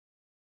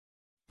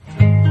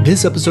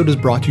This episode is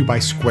brought to you by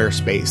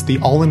Squarespace, the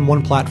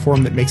all-in-one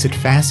platform that makes it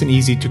fast and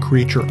easy to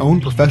create your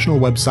own professional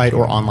website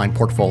or online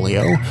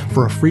portfolio.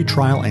 For a free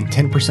trial and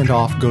 10%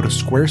 off, go to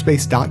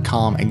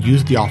squarespace.com and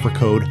use the offer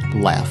code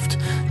LEFT.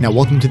 Now,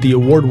 welcome to the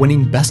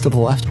award-winning Best of the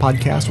Left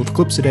podcast with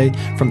clips today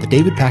from The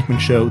David Pakman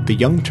Show, The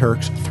Young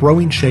Turks,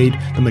 Throwing Shade,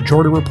 The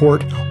Majority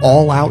Report,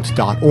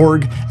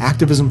 AllOut.org,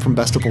 Activism from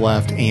Best of the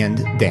Left, and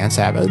Dan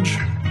Savage.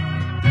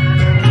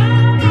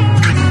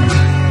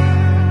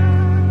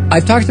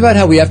 I've talked about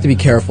how we have to be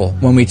careful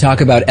when we talk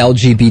about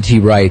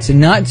LGBT rights,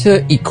 not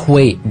to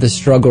equate the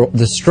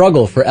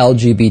struggle for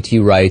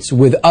LGBT rights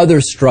with other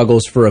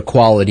struggles for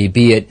equality,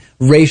 be it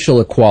racial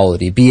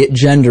equality, be it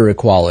gender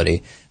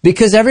equality,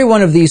 because every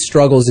one of these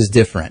struggles is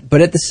different.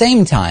 But at the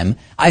same time,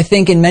 I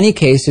think in many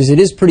cases it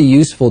is pretty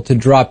useful to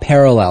draw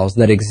parallels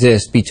that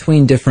exist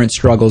between different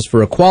struggles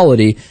for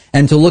equality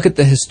and to look at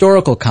the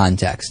historical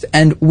context.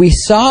 And we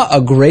saw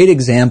a great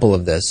example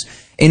of this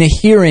in a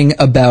hearing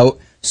about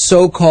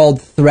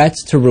so-called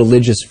threats to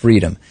religious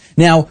freedom.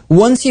 Now,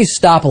 once you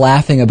stop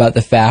laughing about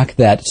the fact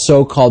that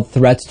so-called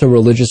threats to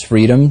religious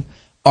freedom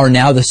are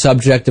now the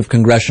subject of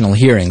congressional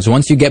hearings,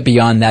 once you get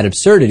beyond that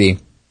absurdity,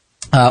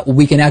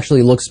 we can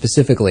actually look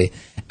specifically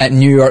at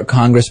New York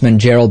Congressman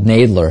Gerald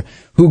Nadler,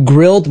 who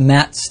grilled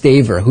Matt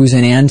Staver, who's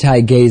an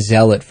anti-gay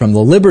zealot from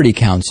the Liberty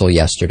Council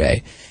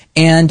yesterday.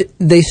 And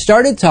they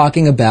started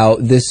talking about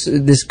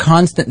this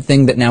constant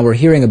thing that now we're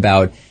hearing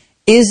about.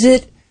 Is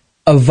it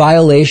a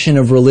violation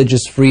of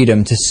religious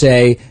freedom to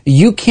say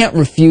you can't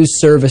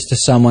refuse service to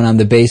someone on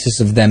the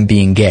basis of them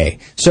being gay?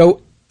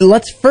 So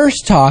let's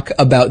first talk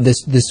about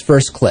this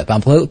first clip.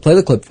 I'll play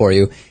the clip for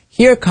you.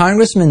 Here,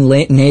 Congressman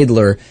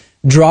Nadler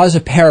draws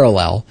a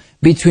parallel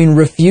between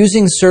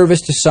refusing service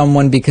to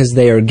someone because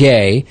they are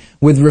gay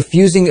with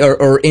refusing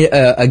or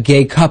a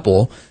gay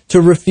couple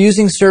to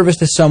refusing service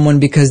to someone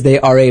because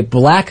they are a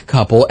black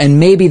couple, and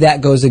maybe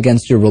that goes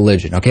against your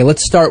religion. Okay,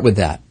 let's start with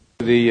that.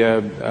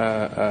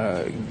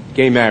 The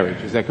gay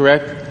marriage, is that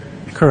correct?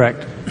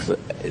 Correct.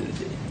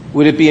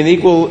 Would it be an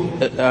equal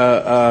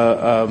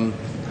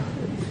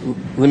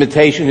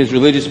limitation, his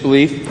religious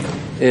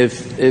belief,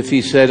 if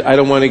he said, I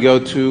don't want to go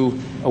to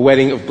a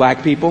wedding of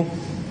black people?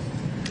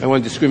 I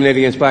want to discriminate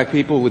against black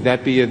people? Would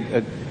that be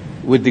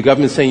would the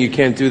government saying you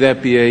can't do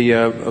that be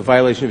a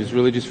violation of his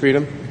religious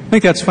freedom? I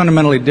think that's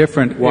fundamentally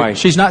different. Why?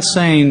 She's not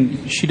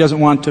saying she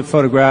doesn't want to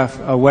photograph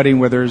a wedding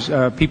where there's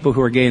people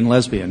who are gay and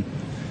lesbian.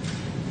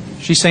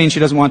 She's saying she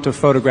doesn't want to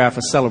photograph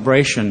a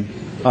celebration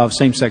of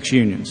same-sex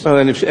unions. Well,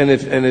 and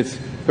if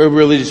her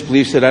religious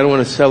belief said, I don't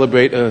want to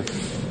celebrate a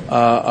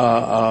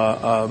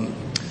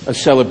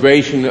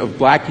celebration of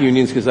black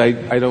unions because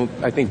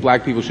I think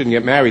black people shouldn't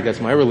get married.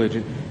 That's my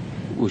religion.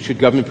 Should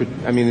government?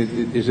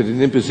 Is it an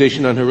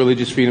imposition on her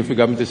religious freedom for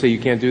government to say you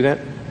can't do that?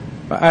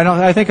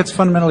 I think it's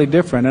fundamentally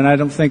different, and I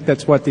don't think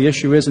that's what the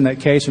issue is in that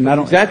case. And I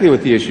don't exactly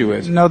what the issue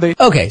is. No,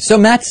 Okay, so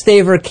Matt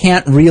Staver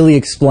can't really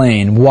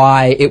explain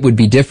why it would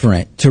be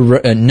different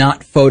to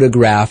not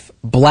photograph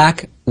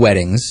black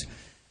weddings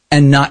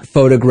and not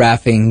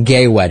photographing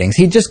gay weddings.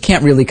 He just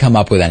can't really come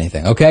up with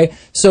anything, okay?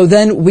 So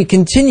then we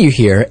continue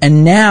here,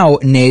 and now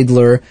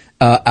Nadler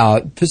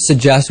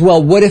suggests,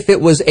 well, what if it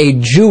was a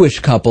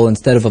Jewish couple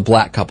instead of a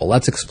black couple?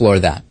 Let's explore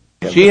that.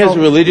 She has a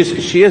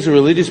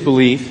religious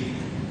belief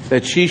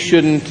that she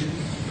shouldn't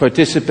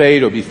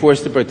participate or be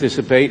forced to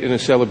participate in a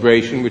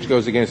celebration which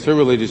goes against her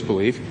religious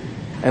belief.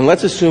 And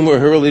let's assume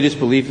her religious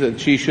belief that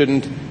she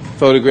shouldn't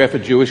photograph a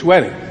Jewish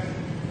wedding.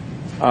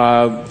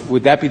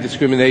 Would that be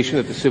discrimination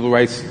that the civil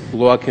rights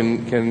law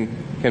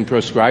can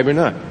proscribe or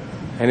not?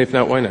 And if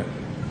not, why not?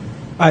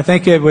 I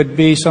think it would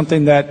be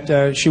something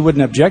that she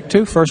wouldn't object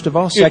to, first of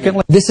all.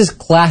 Secondly, this is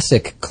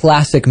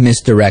classic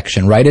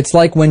misdirection, right? It's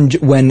like when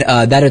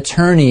that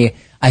attorney,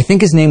 I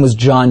think his name was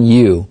John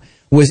Yoo,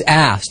 was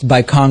asked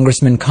by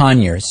Congressman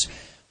Conyers,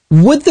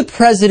 would the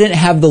president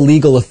have the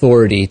legal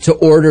authority to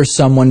order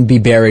someone be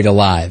buried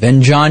alive?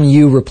 And John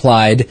Yoo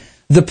replied,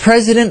 the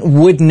president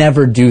would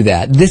never do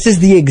that. This is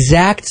the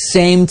exact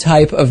same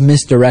type of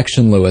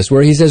misdirection, Lewis,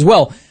 where he says,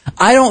 well,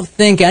 I don't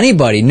think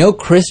anybody, no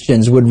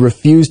Christians, would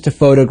refuse to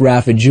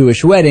photograph a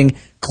Jewish wedding.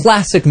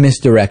 Classic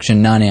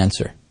misdirection,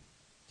 non-answer.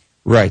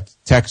 Right.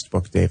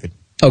 Textbook, David.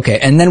 Okay,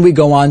 and then we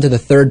go on to the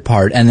third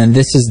part, and then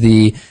this is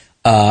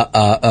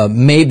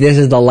maybe this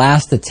is the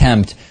last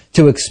attempt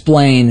to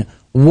explain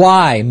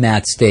why,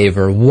 Matt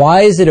Staver,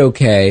 why is it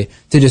okay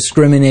to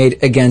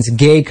discriminate against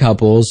gay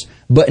couples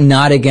but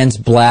not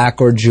against black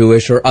or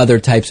Jewish or other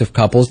types of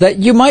couples that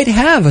you might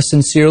have a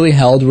sincerely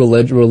held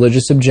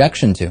religious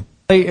objection to?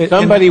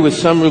 Somebody with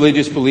some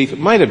religious belief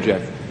might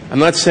object. I'm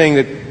not saying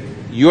that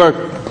your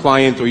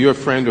client or your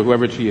friend or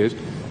whoever she is,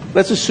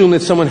 let's assume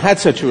that someone had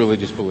such a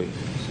religious belief,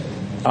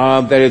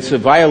 that it's a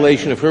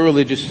violation of her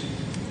religious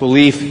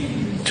belief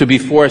to be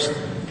forced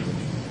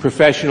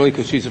professionally,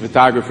 because she's a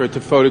photographer, to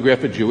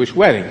photograph a Jewish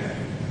wedding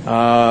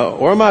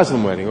or a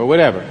Muslim wedding or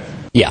whatever.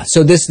 Yeah,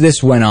 so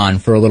this went on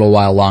for a little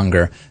while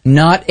longer.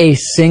 Not a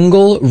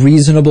single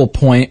reasonable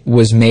point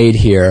was made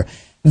here.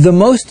 The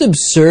most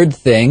absurd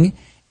thing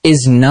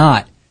is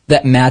not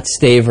that Matt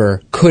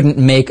Staver couldn't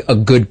make a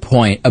good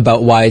point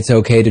about why it's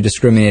okay to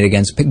discriminate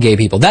against gay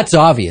people. That's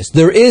obvious.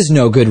 There is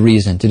no good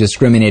reason to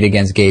discriminate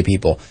against gay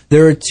people.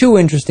 There are two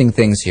interesting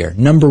things here.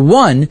 Number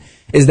one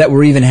is that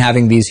we're even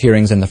having these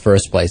hearings in the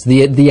first place.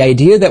 The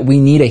idea that we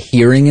need a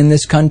hearing in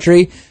this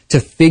country to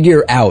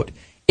figure out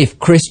if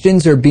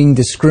Christians are being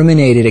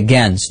discriminated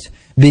against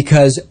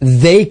because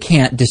they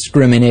can't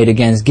discriminate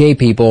against gay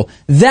people,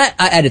 that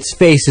at its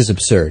face is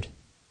absurd.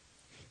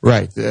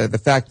 Right.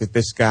 The fact that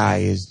this guy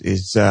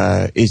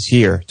is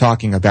here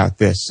talking about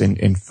this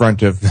in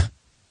front of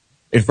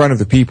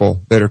the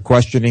people that are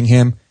questioning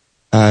him,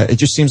 it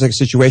just seems like a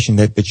situation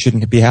that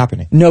shouldn't be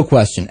happening. No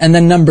question. And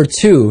then number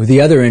two,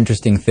 the other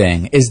interesting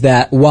thing is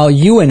that while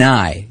you and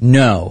I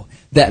know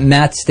that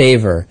Matt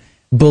Staver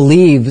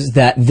believes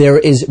that there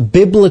is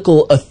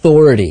biblical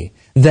authority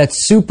that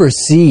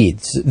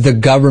supersedes the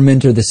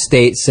government or the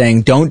state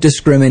saying don't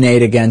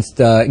discriminate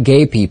against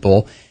gay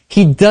people,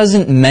 he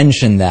doesn't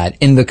mention that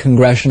in the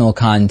congressional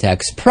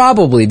context,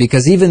 probably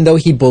because even though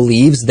he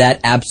believes that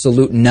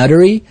absolute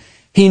nuttery,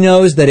 he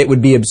knows that it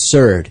would be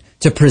absurd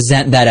to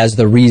present that as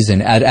the reason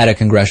at a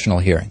congressional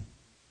hearing.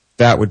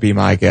 That would be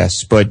my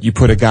guess. But you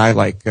put a guy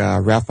like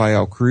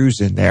Rafael Cruz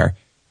in there,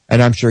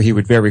 and I'm sure he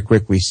would very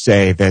quickly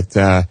say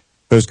that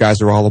those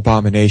guys are all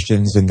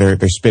abominations and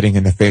they're spitting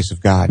in the face of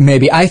God.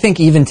 Maybe. I think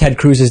even Ted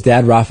Cruz's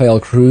dad,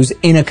 Rafael Cruz,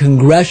 in a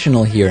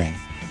congressional hearing,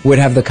 would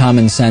have the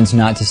common sense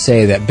not to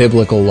say that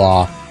biblical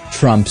law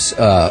trumps,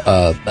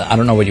 I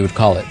don't know what you would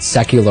call it,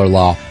 secular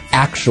law,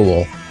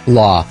 actual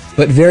law.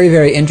 But very,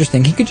 very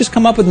interesting. He could just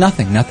come up with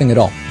nothing at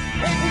all.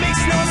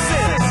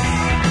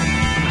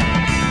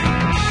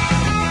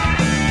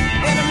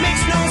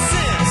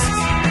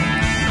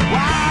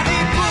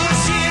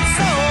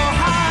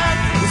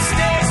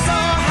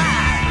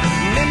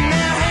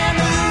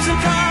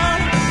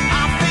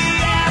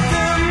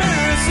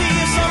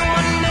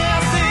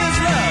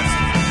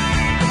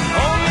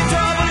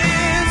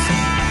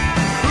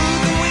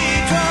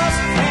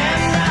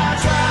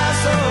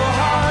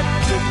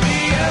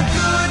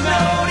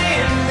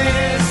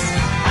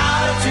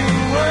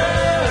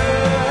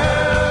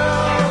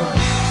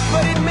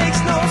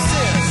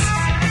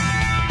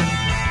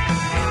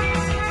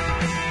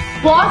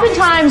 Well,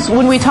 oftentimes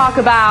when we talk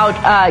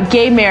about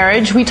gay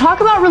marriage, we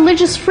talk about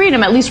religious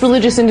freedom. At least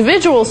religious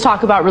individuals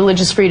talk about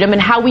religious freedom and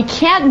how we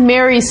can't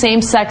marry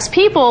same-sex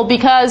people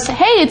because,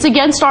 hey, it's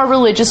against our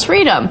religious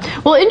freedom.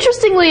 Well,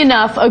 interestingly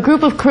enough, a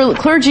group of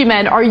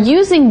clergymen are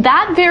using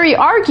that very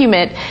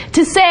argument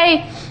to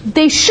say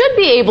they should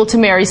be able to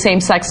marry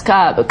same-sex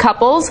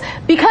couples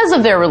because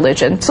of their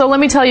religion. So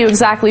let me tell you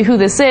exactly who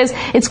this is.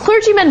 It's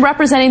clergymen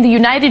representing the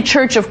United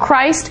Church of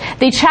Christ.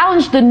 They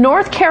challenged the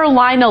North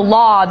Carolina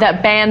law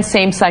that bans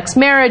same-sex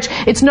marriage.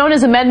 It's known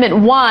as Amendment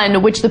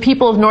 1, which the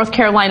people of North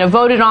Carolina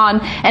voted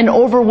on and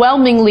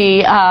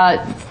overwhelmingly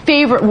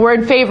were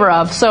in favor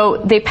of. So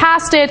they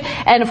passed it,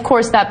 and of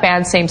course that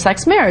bans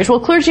same-sex marriage. Well,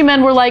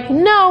 clergymen were like,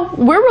 no,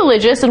 we're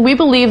religious, and we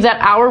believe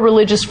that our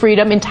religious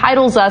freedom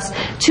entitles us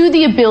to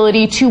the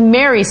ability to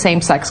marry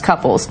same-sex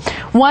couples.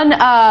 One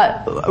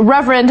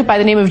reverend by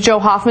the name of Joe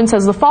Hoffman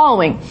says the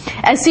following: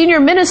 as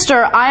senior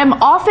minister, I am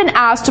often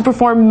asked to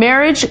perform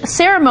marriage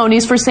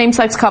ceremonies for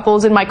same-sex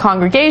couples in my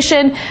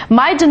congregation.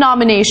 My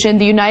denomination,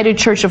 the United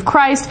Church of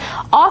Christ,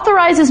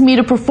 authorizes me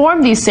to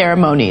perform these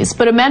ceremonies,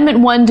 but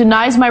Amendment 1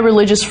 denies my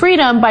religious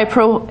freedom by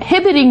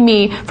prohibiting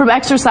me from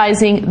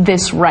exercising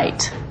this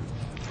right.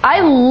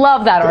 I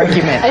love that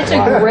argument. It's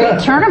a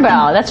great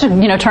turnabout. That's,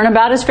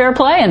 turnabout is fair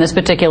play in this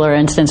particular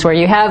instance, where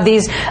you have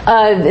these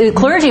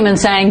clergymen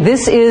saying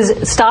this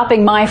is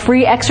stopping my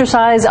free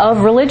exercise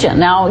of religion.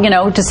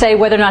 Now, to say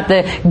whether or not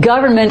the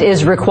government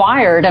is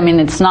required,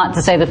 it's not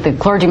to say that the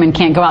clergyman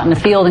can't go out in the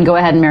field and go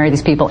ahead and marry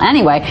these people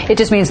anyway. It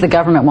just means the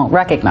government won't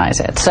recognize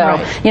it. So,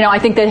 right. I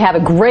think they have a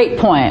great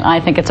point.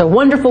 I think it's a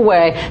wonderful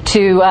way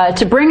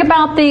to bring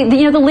about the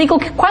legal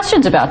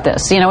questions about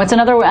this. It's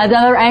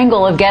another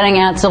angle of getting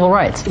at civil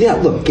rights. Yeah,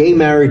 look, gay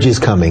marriage is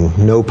coming,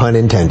 no pun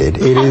intended.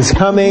 It is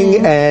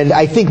coming, and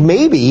I think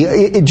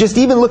maybe, just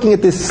even looking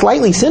at this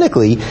slightly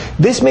cynically,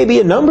 this may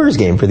be a numbers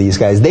game for these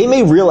guys. They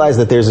may realize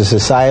that there's a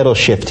societal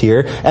shift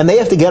here, and they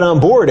have to get on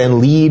board and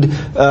lead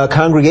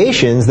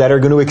congregations that are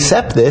going to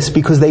accept this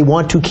because they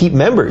want to keep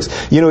members.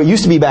 It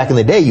used to be back in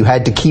the day, you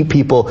had to keep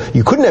people,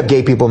 you couldn't have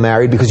gay people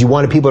married because you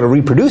wanted people to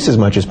reproduce as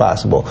much as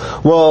possible.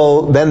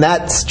 Well, then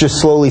that's just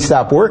slowly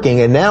stopped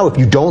working, and now if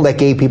you don't let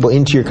gay people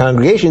into your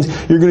congregations,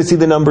 you're going to see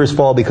the numbers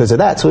fall because of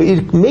that. So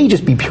it may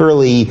just be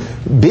purely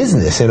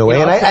business in a way,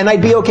 and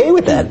I'd be okay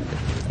with that.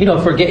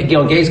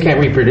 Gays can't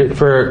reproduce.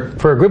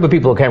 For a group of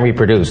people who can't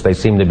reproduce, they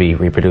seem to be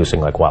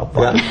reproducing like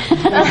wildfire.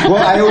 Yeah. Well,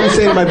 I always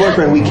say to my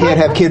boyfriend, we can't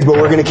have kids, but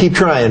we're going to keep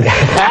trying.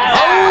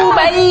 Oh,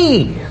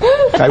 baby!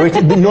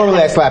 Normally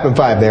I slap him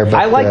 5 there. But,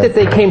 I like that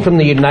they came from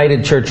the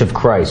United Church of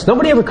Christ.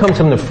 Nobody ever comes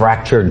from the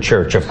fractured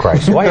Church of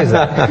Christ. Why is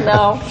that?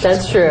 No,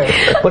 that's true.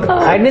 But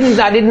I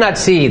did not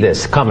see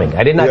this coming.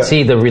 I did not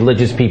see the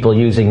religious people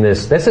using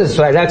this. That's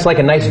like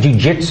a nice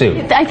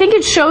jujitsu. I think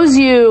it shows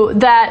you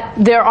that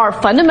there are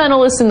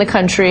fundamentalists in the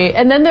country,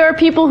 and then there are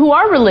people who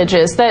are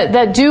religious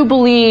that do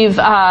believe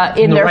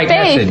in their right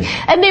faith, message.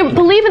 and they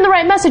believe in the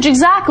right message,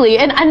 exactly.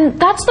 And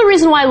that's the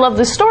reason why I love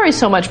this story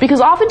so much,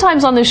 because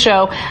oftentimes on this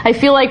show, I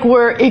feel like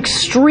we're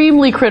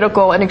extremely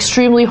critical and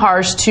extremely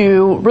harsh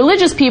to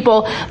religious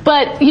people,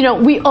 but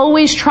we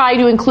always try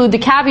to include the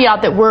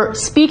caveat that we're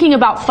speaking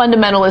about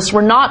fundamentalists.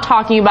 We're not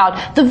talking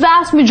about the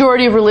vast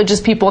majority of religious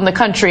people in the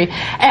country.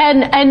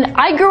 And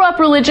I grew up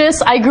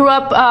religious. I grew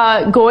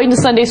up going to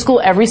Sunday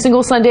school every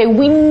single Sunday.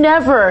 We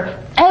never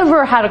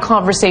ever had a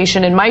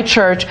conversation in my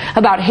church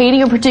about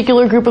hating a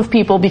particular group of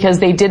people because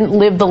they didn't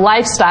live the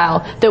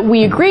lifestyle that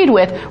we agreed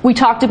with. We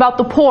talked about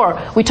the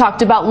poor. We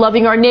talked about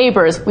loving our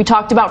neighbors. We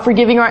talked about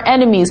forgiving our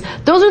enemies.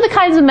 Those are the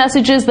kinds of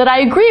messages that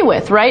I agree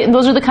with, right? And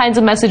those are the kinds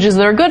of messages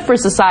that are good for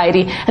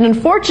society. And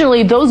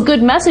unfortunately, those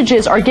good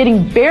messages are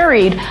getting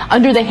buried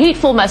under the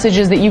hateful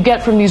messages that you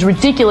get from these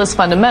ridiculous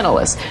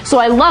fundamentalists. So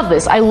I love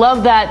this. I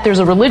love that there's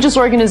a religious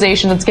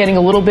organization that's getting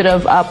a little bit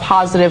of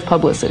positive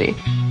publicity.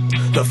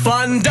 The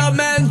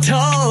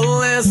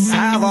fundamentalists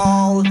have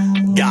all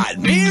got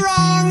me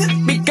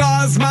wrong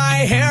because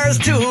my hair's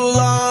too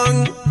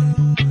long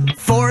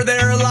for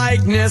their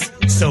likeness.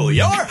 So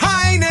your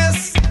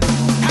highness,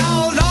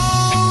 how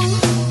long?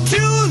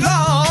 Too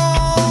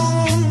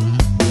long.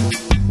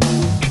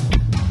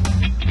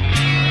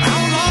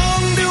 How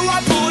long do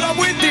I put up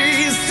with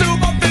these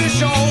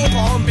superficial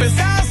pompous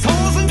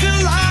assholes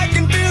until I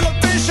can feel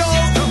official?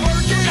 I'm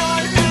working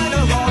on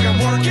analog, I'm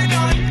working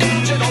on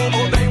digital.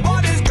 All they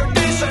want is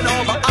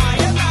traditional, but I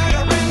am not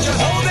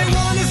original. All they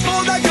want is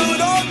for the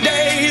good old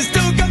days to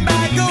come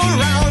back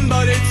around,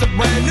 but it's a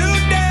brand new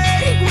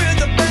day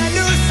with a brand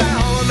new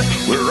sound.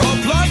 We're all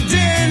plugged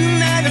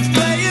in and it's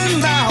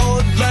playing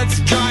loud. Let's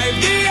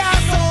drive the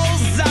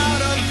assholes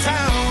out of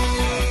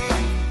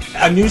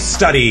town. A new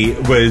study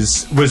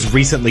was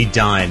recently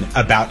done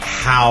about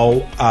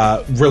how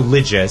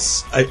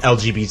religious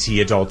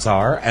LGBT adults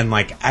are, and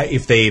like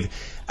if they've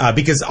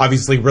because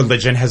obviously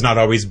religion has not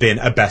always been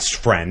a best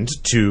friend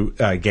to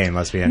gay and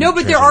lesbian. No,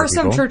 but there are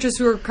people. some churches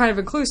who are kind of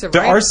inclusive.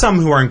 There right? are some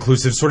who are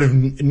inclusive, sort of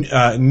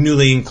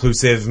newly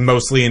inclusive,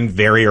 mostly in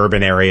very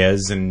urban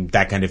areas and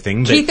that kind of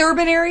thing. Keith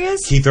Urban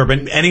areas? Keith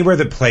Urban, anywhere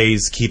that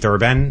plays Keith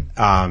Urban,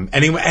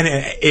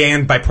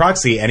 and by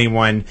proxy,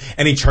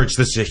 any church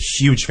that's a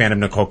huge fan of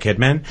Nicole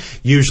Kidman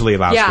usually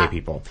allows gay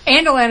people.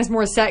 And Alanis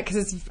Morissette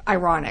because it's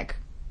ironic.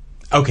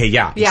 Okay,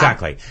 yeah,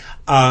 exactly.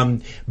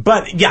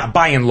 But yeah,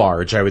 by and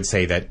large, I would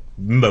say that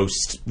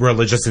most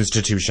religious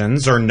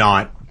institutions are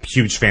not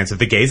huge fans of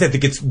the gays. I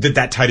think it's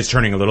that tide is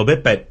turning a little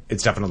bit, but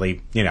it's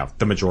definitely,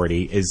 the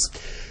majority is.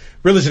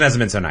 Religion hasn't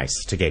been so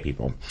nice to gay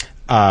people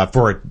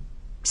for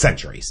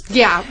centuries.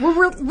 Yeah, well,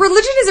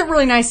 religion isn't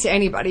really nice to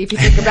anybody if you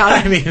think about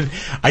it. I mean,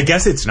 I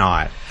guess it's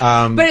not.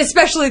 But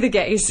especially the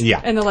gays. Yeah.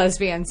 And the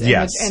lesbians. And,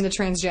 yes. And the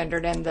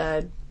transgendered and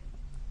the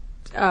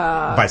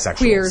bisexuals.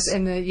 Queers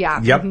and the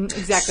Yep.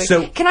 Exactly.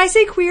 So, can I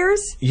say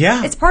queers?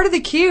 Yeah. It's part of the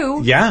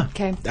Q. Yeah.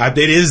 Okay.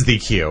 It is the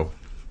Q.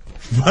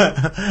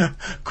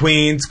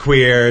 Queens,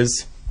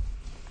 queers,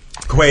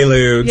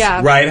 quaaludes.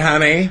 Yeah. Right,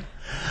 honey?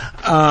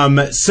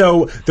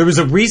 So there was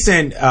a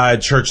recent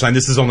church sign.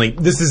 This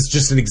is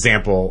just an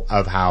example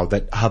of how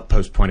that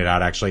HuffPost pointed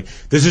out. Actually,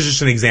 this is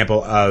just an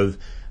example of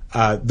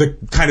the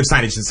kind of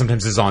signage that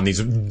sometimes is on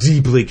these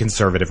deeply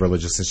conservative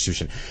religious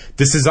institutions.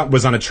 This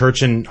was on a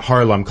church in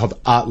Harlem called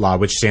Atla,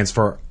 which stands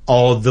for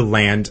All the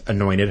Land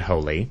Anointed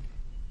Holy.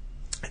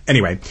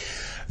 Anyway,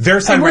 their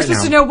sign and we're right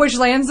supposed now, to know which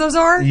lands those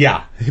are?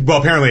 Yeah. Well,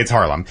 apparently it's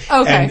Harlem.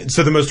 Okay. And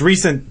so the most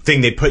recent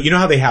thing they put,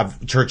 how they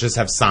have churches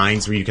have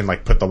signs where you can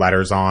like put the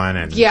letters on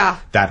and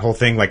that whole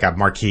thing, like a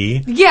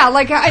marquee. Yeah,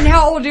 and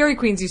how old Dairy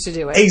Queens used to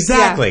do it.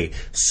 Exactly. Yeah.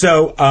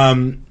 So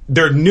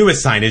their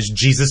newest sign is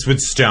Jesus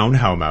would stone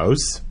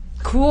homos.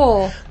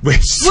 Cool.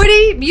 Which would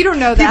he? You don't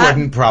know that. He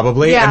wouldn't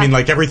probably. Yeah. I mean,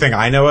 like everything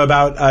I know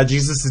about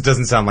Jesus, it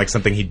doesn't sound like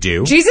something he'd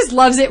do. Jesus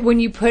loves it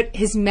when you put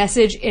his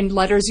message in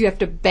letters you have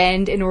to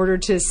bend in order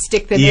to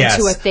stick them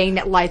into a thing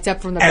that lights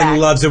up from the back. And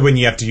loves it when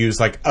you have to use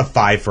like a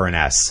 5 for an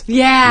S.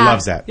 Yeah.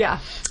 Loves it. Yeah.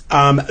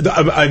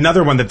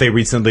 Another one that they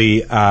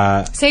recently...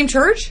 Same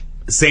church?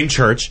 Same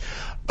church.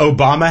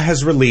 Obama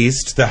has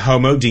released the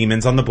homo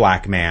demons on the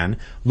black man.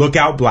 Look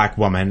out, black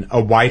woman.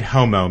 A white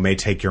homo may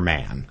take your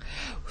man.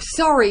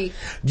 Sorry.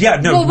 Yeah,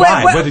 no, well,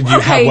 why? What did you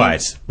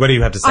have? What do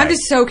you have to say? I'm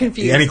just so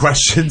confused. Any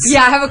questions?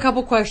 Yeah, I have a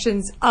couple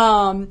questions.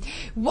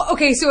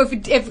 Okay, so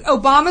if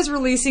Obama's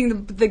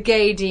releasing the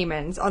gay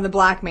demons on the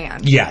black man,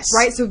 yes,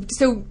 right?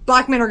 So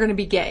black men are going to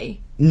be gay.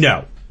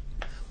 No,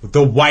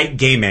 the white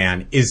gay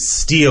man is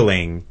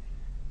stealing.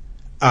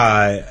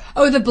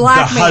 The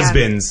black man.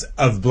 Husbands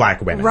of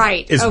black women,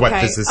 right? Is what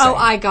this is saying. Oh,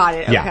 I got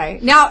it. Yeah. Okay,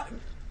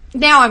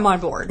 now I'm on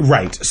board.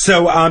 Right.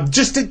 So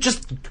just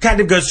kind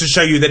of goes to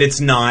show you that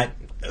it's not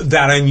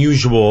that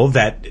unusual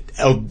that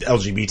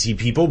LGBT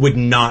people would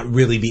not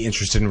really be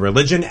interested in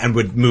religion and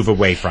would move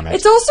away from it.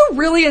 It's also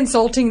really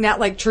insulting that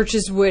like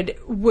churches would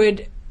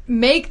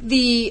make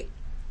the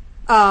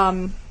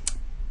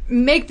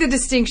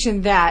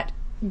distinction that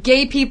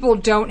gay people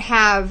don't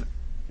have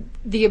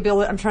the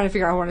ability, I'm trying to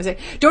figure out what I want to say,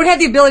 don't have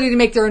the ability to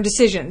make their own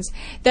decisions,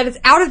 that it's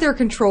out of their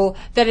control,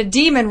 that a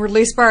demon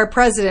released by our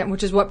president,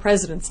 which is what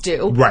presidents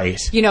do. Right.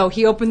 You know,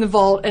 he opened the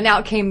vault and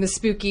out came the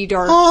spooky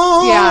dark.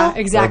 Oh. Yeah,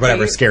 exactly. Or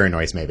whatever, scary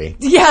noise maybe.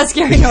 Yeah,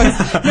 scary noise.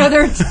 No,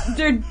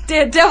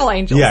 they're devil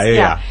angels.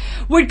 Yeah.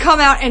 Would come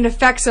out and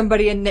affect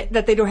somebody and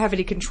that they don't have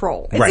any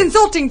control. It's Right.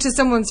 insulting to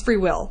someone's free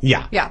will.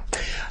 Yeah. Yeah.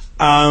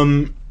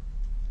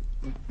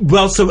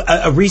 Well, so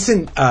a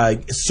recent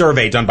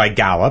survey done by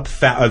Gallup,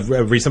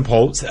 a recent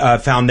poll,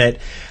 found that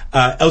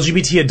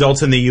LGBT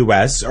adults in the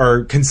U.S.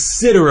 are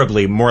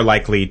considerably more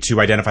likely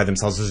to identify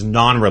themselves as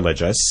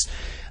non-religious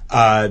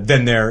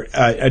than their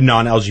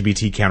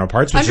non-LGBT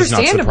counterparts, which is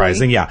not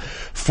surprising. Yeah.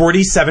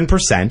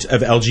 47%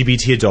 of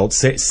LGBT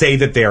adults say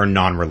that they are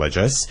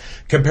non-religious,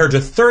 compared to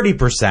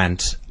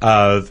 30%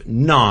 of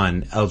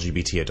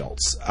non-LGBT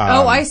adults.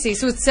 I see.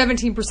 So it's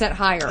 17%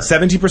 higher.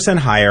 17%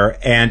 higher,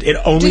 and it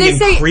only Do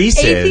they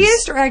increases. say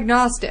atheist or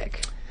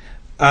agnostic?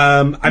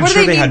 I'm What do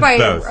sure they they mean had by-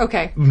 both.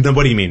 okay. No,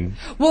 what do you mean?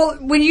 Well,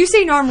 when you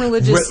say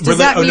non-religious, does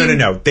that mean...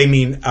 No. They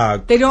mean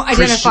they don't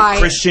identify...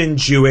 Christian,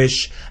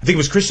 Jewish. I think it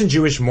was Christian,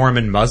 Jewish,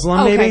 Mormon,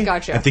 Muslim. Okay, maybe.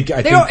 gotcha. I think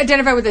they don't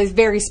identify with a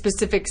very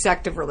specific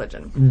sect of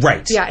religion.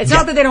 Right. Yeah, it's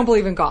not that they don't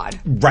believe in God.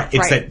 Right.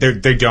 It's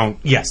that they don't.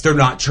 Yes, they're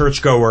not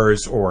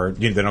churchgoers, or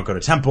they don't go to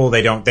temple.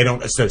 They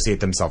don't associate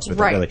themselves with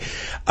Right. it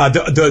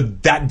really.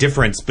 That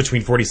difference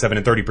between 47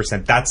 and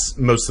 30%. That's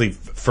mostly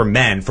for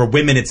men. For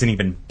women, it's an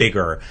even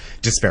bigger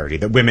disparity.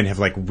 That women have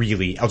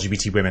really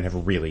LGBT women have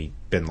really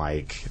been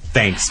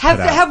thanks.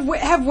 Have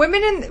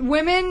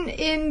women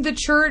in the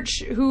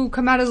church who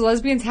come out as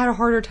lesbians had a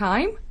harder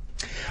time?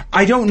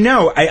 I don't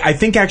know. I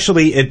think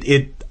actually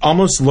it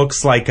almost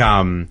looks like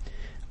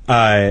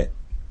I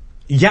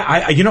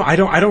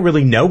don't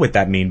really know what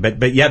that means,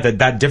 but yeah,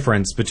 that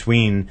difference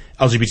between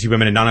LGBT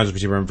women and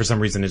non-LGBT women for some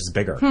reason is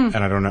bigger, and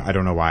I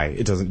don't know why.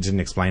 It didn't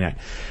explain it.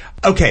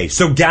 Okay,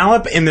 so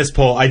Gallup in this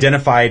poll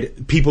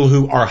identified people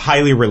who are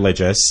highly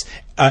religious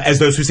as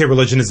those who say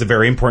religion is a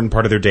very important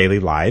part of their daily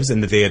lives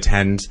and that they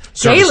attend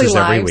services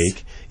every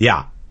week.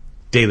 Yeah.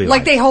 Daily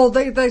life. They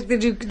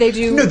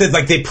do. No,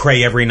 they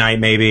pray every night,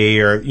 maybe,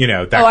 or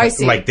that. Oh, I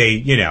see.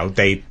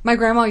 They. My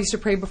grandma used to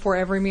pray before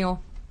every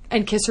meal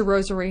and kiss her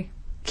rosary.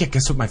 Yeah,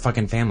 guess what my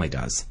fucking family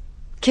does?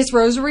 Kiss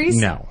rosaries?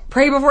 No.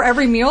 Pray before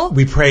every meal?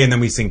 We pray and then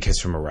we sing "Kiss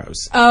from a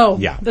Rose." Oh,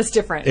 yeah, that's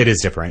different. It is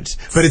different,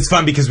 but it's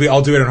fun because we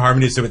all do it in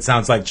harmony, so it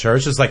sounds like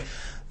church. It's like,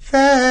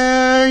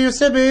 there used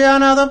to be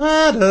another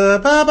ba ba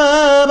ba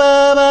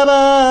ba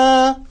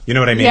ba. You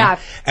know what I mean? Yeah.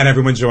 And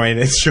everyone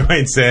joins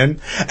in,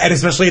 and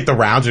especially at the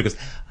rounds, it goes,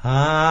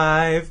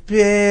 I've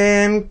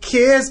been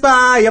kissed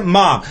by your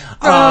mom.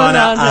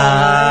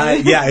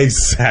 Yeah,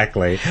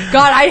 exactly.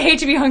 God, I'd hate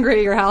to be hungry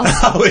at your house.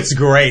 Oh, it's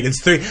great.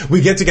 It's 3. We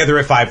get together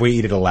at 5. We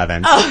eat at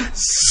 11. Oh.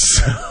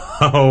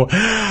 So,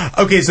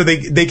 okay, so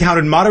they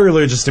counted moderate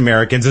religious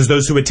Americans as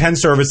those who attend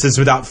services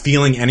without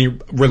feeling any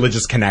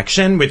religious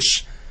connection,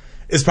 which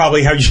is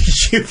probably how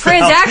you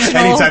felt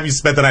anytime you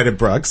spent the night at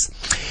Brooks.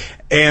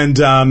 And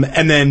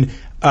then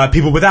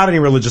people without any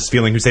religious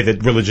feeling who say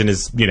that religion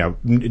is,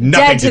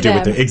 nothing to do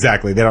with it.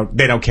 Exactly.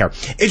 They don't care.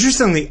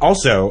 Interestingly,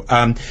 also,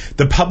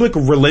 the Public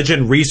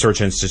Religion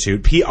Research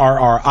Institute,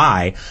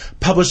 PRRI,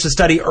 published a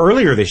study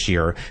earlier this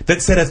year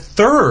that said a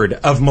third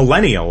of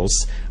millennials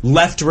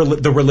left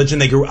the religion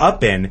they grew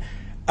up in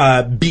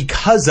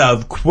because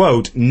of,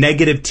 quote,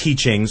 negative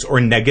teachings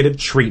or negative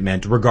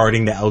treatment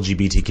regarding the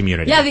LGBT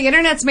community. Yeah, the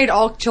internet's made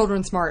all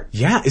children smart.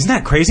 Yeah, isn't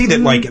that crazy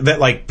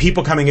that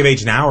people coming of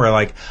age now are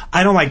like,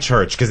 I don't like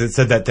church because it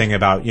said that thing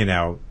about,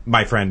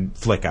 my friend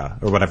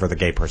Flicka or whatever the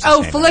gay person's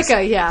name is.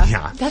 Flicka, yeah.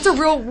 Yeah. That's a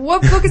real,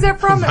 what book is that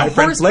from? My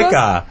friend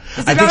Flicka.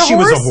 I think she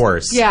was a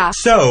horse. Yeah.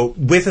 So,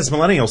 with this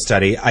millennial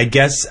study, I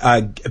guess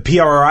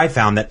PRRI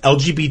found that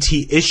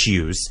LGBT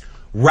issues,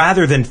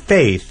 rather than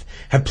faith,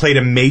 have played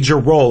a major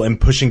role in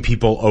pushing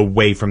people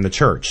away from the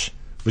church,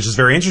 which is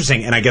very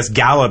interesting. And I guess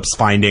Gallup's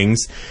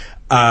findings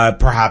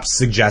perhaps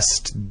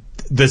suggest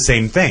the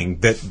same thing,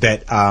 that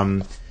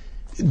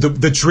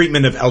the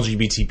treatment of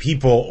LGBT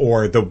people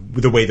or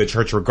the way the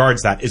church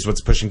regards that is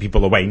what's pushing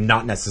people away,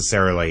 not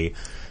necessarily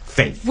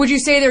faith. Would you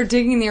say they're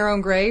digging their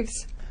own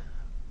graves?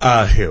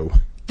 Who?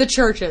 The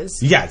churches.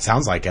 Yeah, it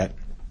sounds like it.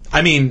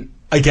 I mean,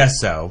 I guess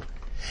so.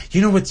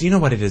 You know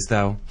what it is,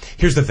 though?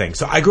 Here's the thing.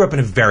 So I grew up in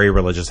a very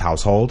religious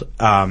household.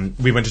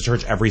 We went to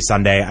church every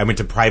Sunday. I went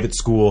to private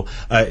school.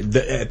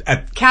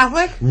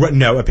 Catholic?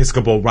 No,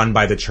 Episcopal, run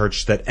by the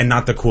church and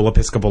not the cool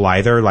Episcopal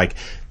either.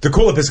 The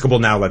cool Episcopal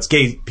now lets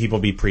gay people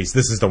be priests.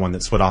 This is the one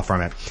that split off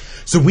from it.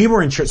 So we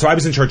were in church. So I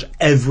was in church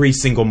every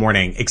single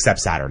morning except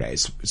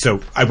Saturdays.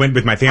 So I went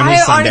with my family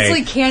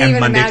Sunday and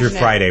Monday through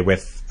Friday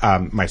with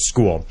my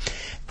school.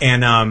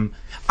 And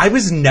I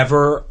was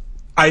never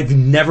I've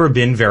never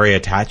been very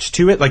attached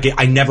to it. Like,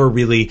 I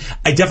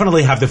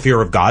definitely have the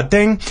fear of God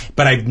thing,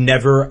 but I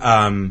never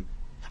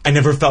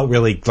felt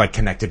really like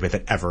connected with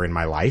it ever in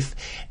my life.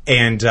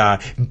 And,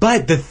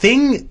 but the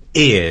thing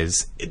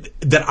is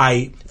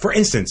that for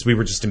instance, we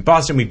were just in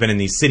Boston, we've been in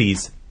these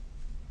cities.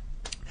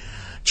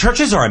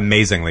 Churches are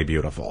amazingly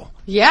beautiful.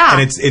 Yeah.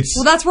 And it's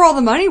well, that's where all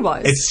the money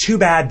was. It's too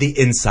bad the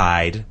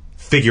inside,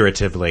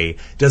 figuratively,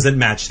 doesn't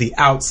match the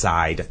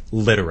outside,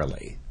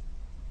 literally.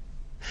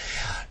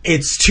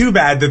 It's too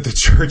bad that the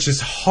church's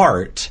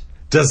heart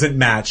doesn't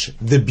match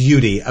the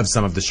beauty of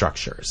some of the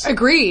structures.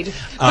 Agreed.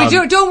 But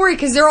don't worry,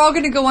 because they're all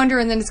going to go under,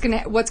 and then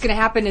what's going to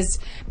happen is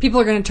people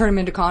are going to turn them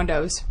into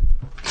condos.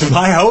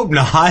 I hope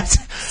not.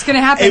 It's going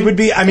to happen. It would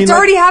be. I mean, it's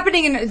already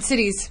happening in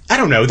cities. I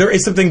don't know. There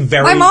is something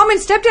very. My mom and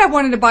stepdad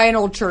wanted to buy an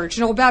old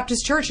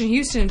Baptist church in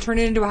Houston, and turn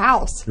it into a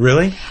house.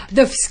 Really?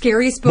 The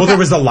scariest book. Well, there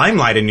was the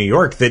Limelight in New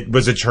York that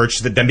was a church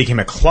that then became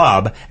a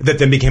club that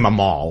then became a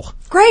mall.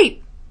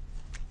 Great.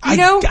 I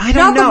don't not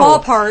know. The mall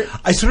part.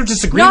 I sort of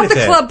disagree not with it.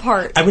 Not the club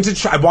part.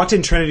 I walked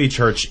in Trinity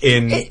Church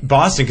in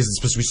Boston because it's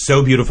supposed to be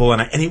so beautiful,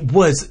 and it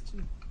was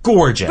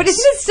gorgeous. But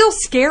isn't it still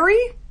scary?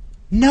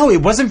 No,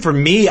 it wasn't for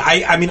me.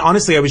 I mean,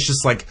 honestly, I was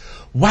just like,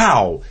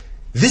 wow,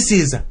 this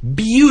is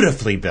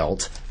beautifully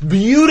built,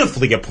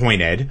 beautifully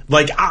appointed.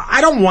 Like,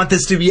 I don't want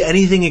this to be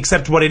anything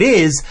except what it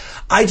is.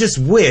 I just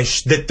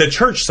wish that the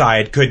church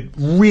side could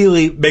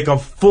really make a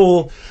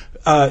full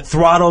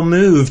throttle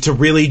move to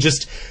really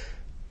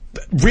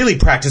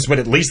practice what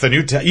at least the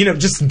new,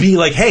 just be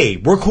like, hey,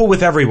 we're cool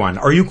with everyone.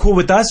 Are you cool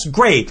with us?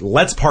 Great.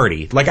 Let's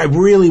party. Like, I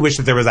really wish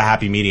that there was a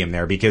happy medium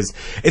there, because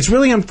it's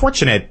really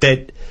unfortunate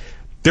that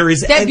there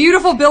is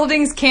beautiful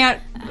buildings can't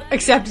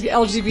accept the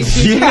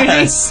LGBT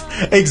Yes,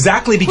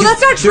 exactly. Because that's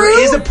not true.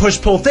 There is a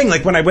push-pull thing.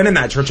 Like, when I went in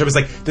that church, I was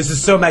like, this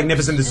is so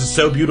magnificent. This is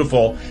so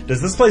beautiful.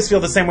 Does this place feel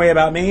the same way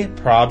about me?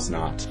 Probs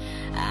not.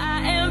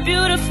 I am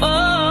beautiful,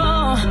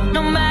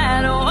 no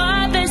matter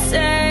what they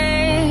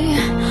say.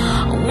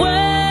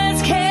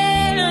 Words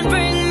can't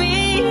bring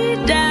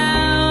me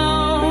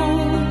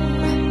down.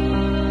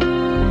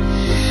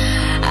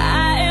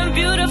 I am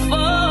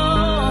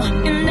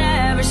beautiful in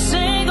every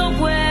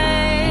single way.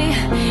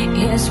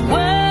 Yes,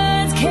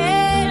 words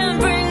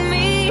can't bring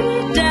me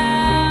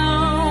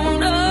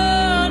down.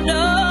 Oh,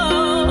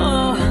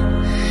 no.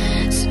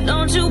 So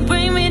don't you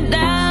bring me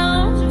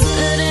down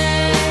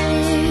today.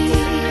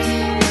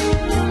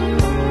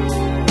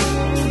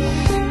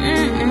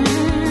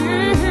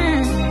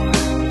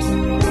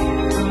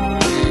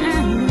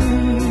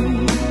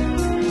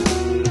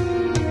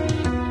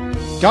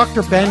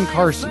 Dr. Ben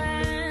Carson,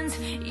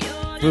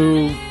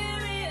 who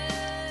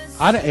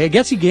I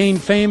guess he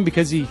gained fame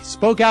because he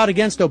spoke out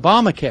against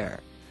Obamacare.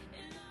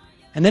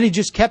 And then he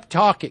just kept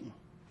talking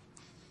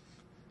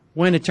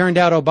when it turned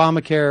out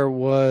Obamacare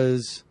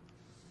was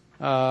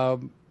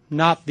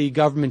not the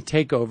government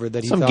takeover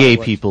that he thought it was. Some gay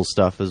people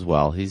stuff as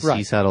well. He's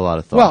had a lot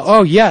of thoughts. Well,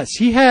 oh, yes.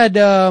 He had...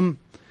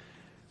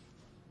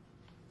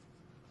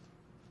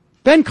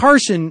 Ben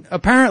Carson,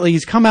 apparently,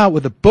 he's come out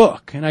with a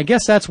book, and I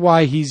guess that's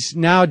why he's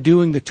now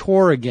doing the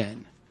tour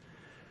again.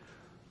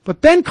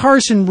 But Ben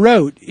Carson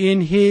wrote in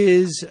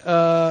his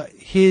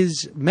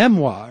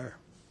memoir,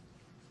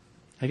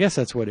 I guess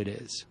that's what it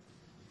is.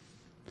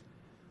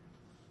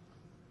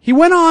 He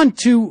went on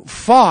to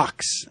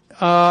Fox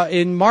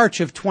in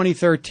March of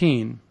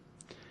 2013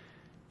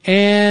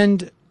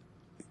 and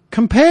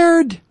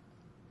compared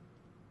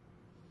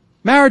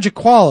marriage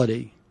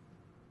equality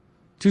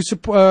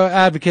to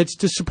advocates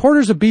to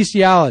supporters of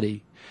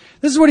bestiality.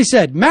 This is what he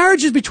said.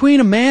 Marriage is between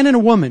a man and a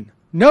woman.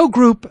 No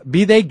group,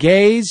 be they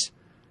gays,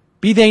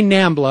 be they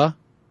NAMBLA,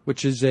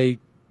 which is a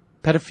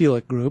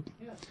pedophilic group,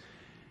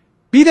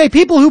 be they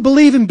people who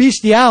believe in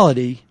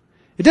bestiality,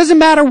 it doesn't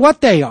matter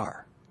what they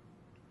are.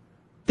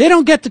 They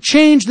don't get to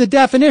change the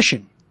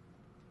definition.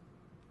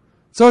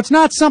 So it's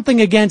not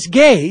something against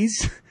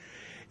gays.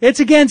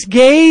 It's against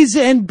gays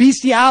and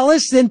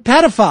bestialists and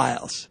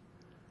pedophiles.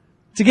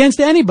 It's against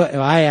anybody.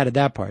 Oh, I added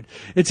that part.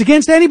 It's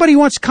against anybody who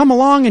wants to come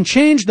along and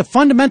change the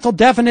fundamental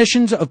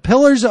definitions of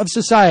pillars of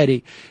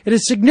society. It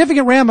has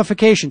significant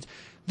ramifications.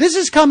 This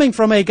is coming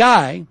from a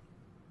guy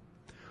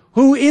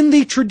who, in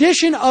the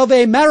tradition of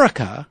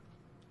America,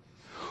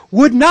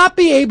 would not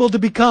be able to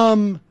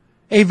become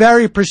a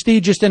very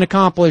prestigious and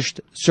accomplished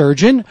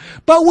surgeon,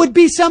 but would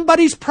be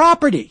somebody's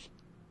property.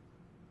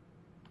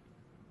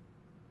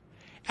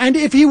 And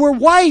if he were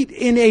white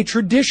in a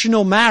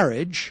traditional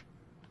marriage,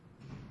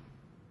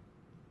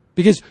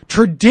 because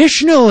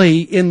traditionally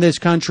in this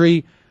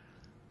country,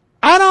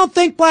 I don't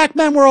think black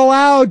men were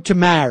allowed to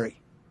marry.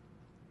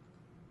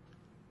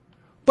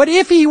 But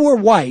if he were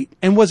white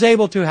and was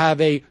able to have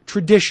a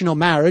traditional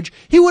marriage,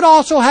 he would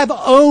also have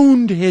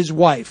owned his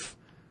wife,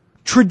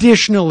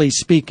 traditionally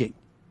speaking.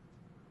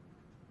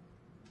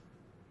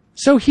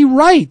 So he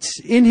writes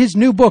in his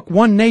new book,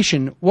 One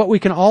Nation, what we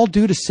can all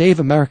do to save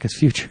America's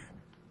future.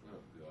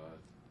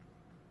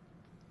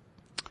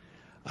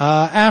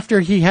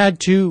 After he had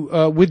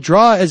to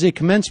withdraw as a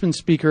commencement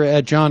speaker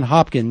at Johns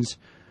Hopkins,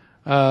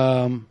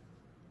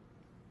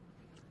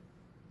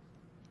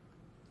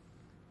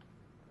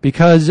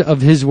 because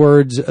of his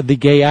words, the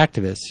gay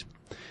activists.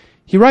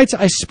 He writes,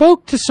 I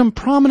spoke to some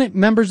prominent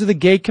members of the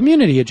gay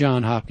community at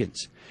Johns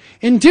Hopkins.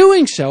 In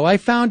doing so, I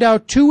found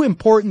out two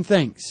important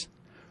things.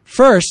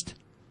 First,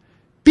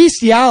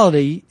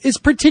 bestiality is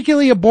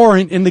particularly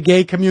abhorrent in the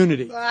gay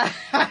community.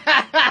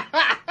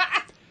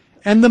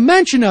 And the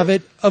mention of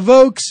it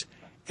evokes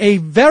a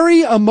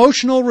very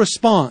emotional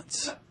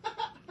response.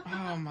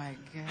 Oh my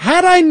God.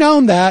 Had I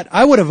known that,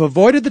 I would have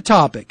avoided the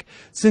topic,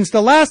 since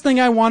the last thing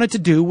I wanted to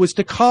do was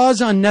to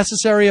cause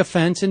unnecessary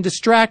offense and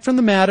distract from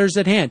the matters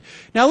at hand.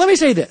 Now, let me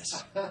say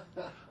this.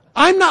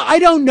 I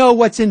don't know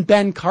what's in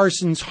Ben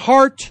Carson's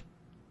heart,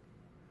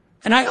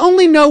 and I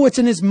only know what's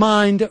in his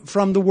mind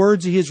from the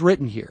words he has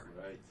written here.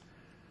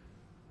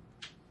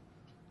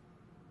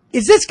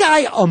 Is this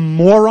guy a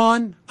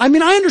moron? I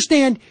mean, I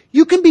understand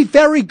you can be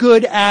very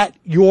good at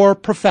your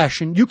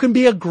profession. You can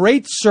be a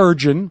great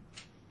surgeon.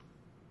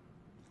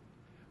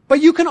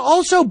 But you can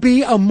also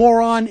be a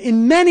moron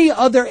in many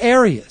other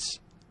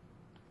areas.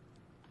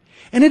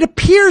 And it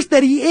appears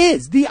that he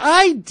is. The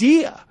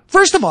idea,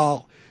 first of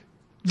all,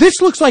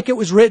 this looks like it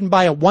was written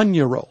by a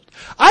 1-year-old.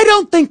 I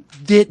don't think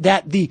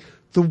that the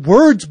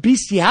words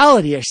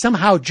bestiality are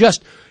somehow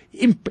just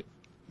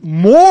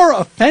more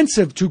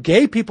offensive to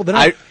gay people than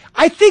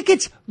I think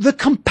it's the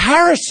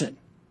comparison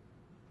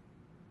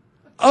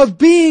of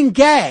being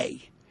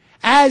gay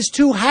as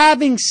to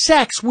having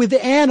sex with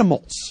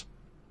animals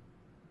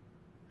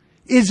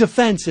is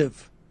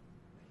offensive.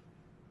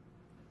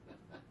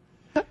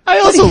 But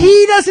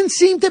he doesn't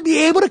seem to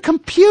be able to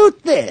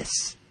compute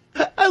this.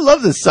 I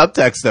love the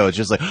subtext though. It's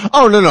just like,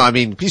 oh no, I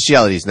mean,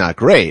 bestiality is not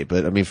great,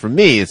 but I mean, for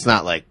me, it's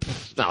not like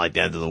the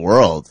end of the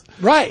world.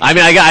 Right. I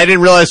mean, I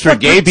didn't realize for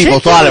gay people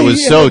thought it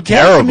was so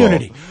terrible.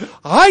 Community.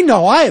 I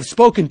know I have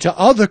spoken to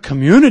other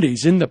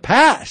communities in the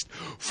past.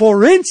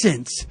 For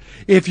instance,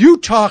 if you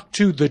talk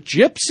to the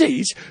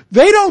gypsies,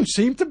 they don't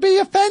seem to be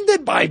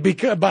offended by being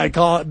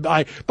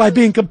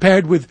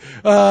compared with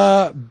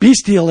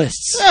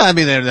bestialists. Yeah, I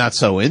mean, they're not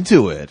so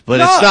into it,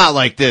 but it's not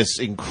like this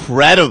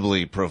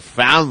incredibly,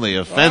 profoundly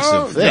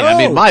offensive thing. No. I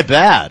mean, my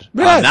bad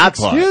on that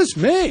part. Excuse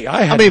me.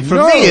 I mean, for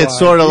me, it's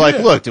sort of like,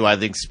 look, do I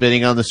think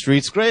spitting on the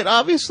street's great?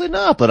 Obviously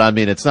not, but I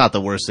mean, it's not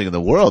the worst thing in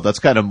the world. That's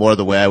kind of more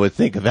the way I would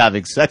think of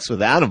having sex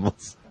with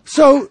animals.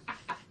 So,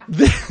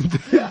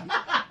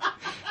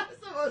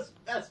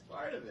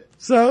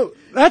 So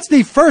that's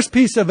the first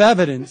piece of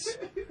evidence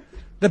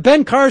that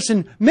Ben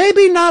Carson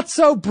maybe not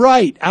so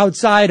bright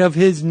outside of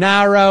his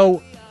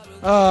narrow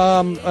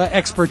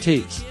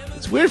expertise.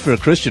 It's weird for a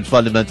Christian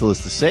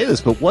fundamentalist to say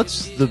this, but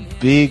what's the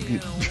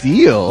big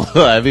deal?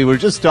 I mean, we're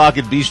just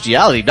talking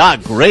bestiality,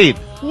 not great.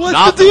 What's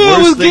not the deal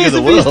worst with thing in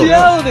the world.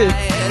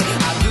 bestiality?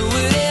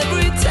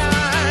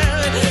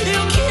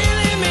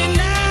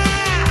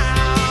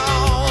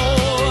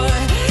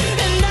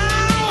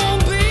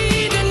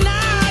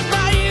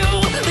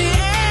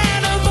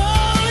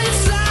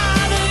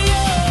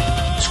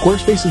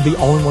 Squarespace is the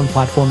all-in-one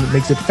platform that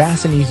makes it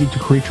fast and easy to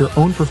create your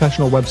own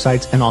professional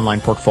websites and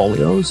online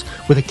portfolios.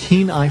 With a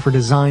keen eye for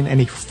design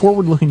and a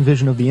forward-looking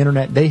vision of the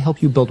internet, they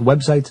help you build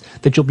websites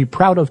that you'll be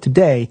proud of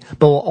today,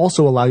 but will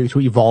also allow you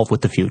to evolve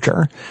with the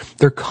future.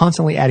 They're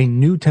constantly adding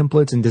new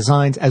templates and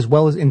designs, as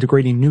well as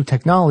integrating new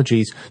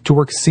technologies to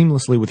work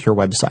seamlessly with your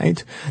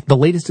website. The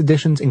latest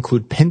additions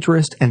include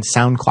Pinterest and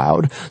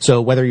SoundCloud. So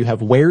whether you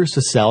have wares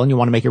to sell and you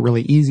want to make it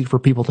really easy for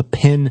people to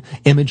pin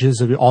images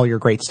of all your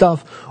great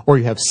stuff, or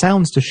you have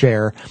sounds to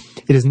share,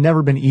 it has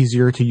never been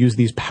easier to use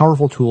these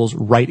powerful tools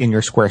right in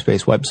your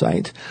Squarespace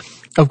website.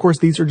 Of course,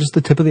 these are just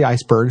the tip of the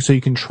iceberg, so you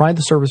can try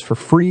the service for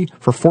free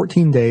for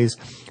 14 days.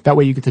 That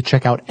way you get to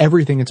check out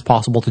everything it's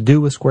possible to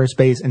do with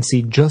Squarespace and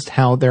see just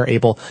how they're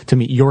able to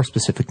meet your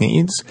specific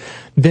needs.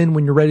 Then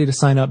when you're ready to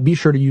sign up, be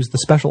sure to use the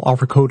special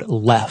offer code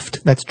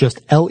LEFT. That's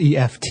just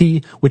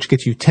LEFT, which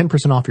gets you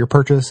 10% off your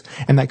purchase.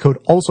 And that code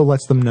also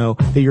lets them know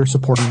that you're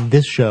supporting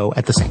this show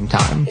at the same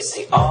time. It's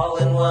the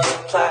all-in-one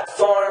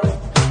platform.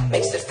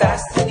 Makes it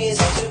fast and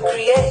easy to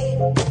create.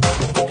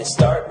 You can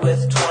start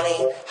with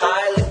 20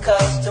 highly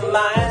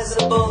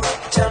customizable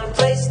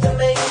templates to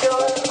make your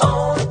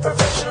own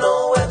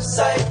professional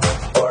website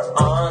or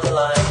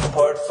online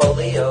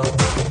portfolio.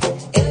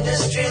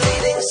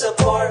 Industry-leading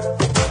support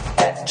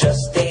at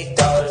just $8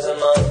 a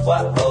month.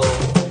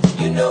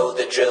 Whoa, you know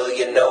the drill,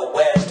 you know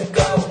where to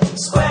go.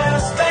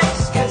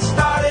 Squarespace, get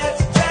started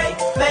today.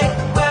 Make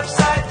the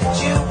website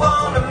that you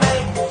want to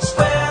make.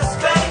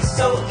 Squarespace,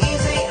 so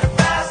easy and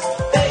fast.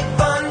 They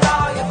fund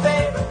all your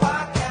favorite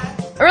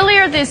podcasts.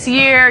 Earlier this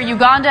year,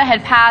 Uganda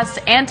had passed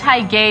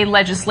anti-gay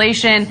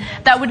legislation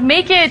that would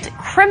make it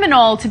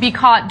criminal to be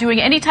caught doing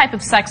any type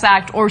of sex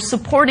act or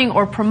supporting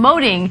or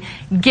promoting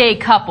gay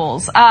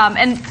couples.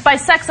 And by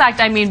sex act,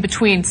 I mean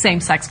between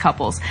same-sex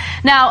couples.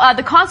 Now,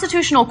 the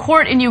Constitutional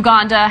Court in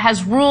Uganda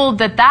has ruled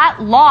that that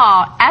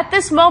law at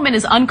this moment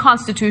is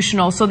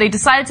unconstitutional, so they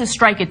decided to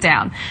strike it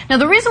down. Now,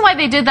 the reason why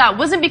they did that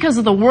wasn't because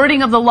of the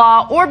wording of the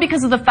law or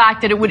because of the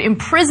fact that it would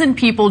imprison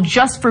people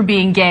just for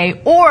being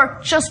gay or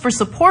just for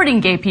supporting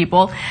gay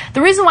people.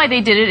 The reason why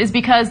they did it is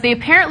because they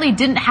apparently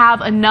didn't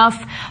have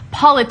enough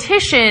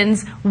politicians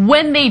parties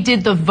when they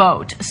did the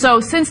vote. So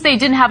since they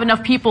didn't have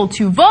enough people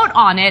to vote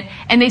on it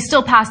and they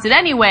still passed it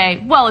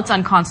anyway, well, it's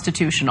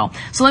unconstitutional.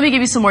 So let me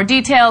give you some more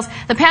details.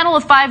 The panel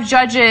of 5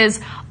 judges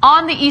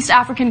on the East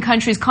African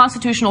country's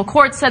constitutional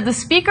court said the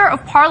Speaker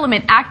of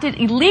Parliament acted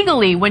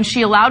illegally when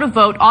she allowed a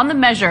vote on the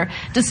measure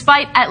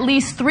despite at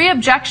least 3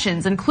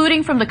 objections,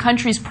 including from the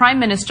country's Prime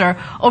Minister,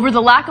 over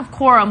the lack of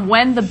quorum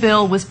when the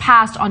bill was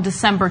passed on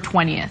December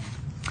 20th.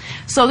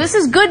 So this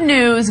is good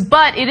news,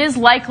 but it is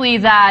likely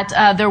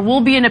that there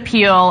will be an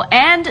appeal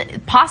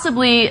and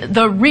possibly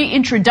the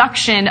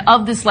reintroduction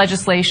of this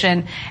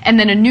legislation and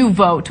then a new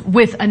vote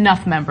with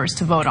enough members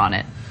to vote on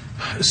it.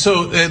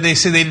 So they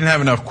say they didn't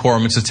have enough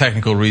quorum. It's a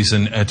technical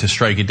reason to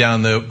strike it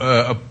down.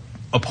 The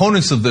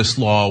opponents of this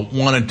law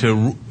wanted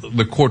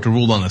the court to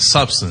rule on the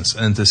substance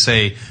and to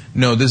say,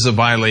 no, this is a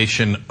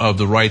violation of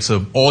the rights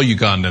of all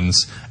Ugandans,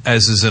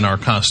 as is in our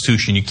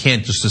Constitution. You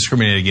can't just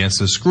discriminate against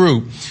this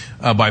group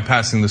by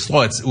passing this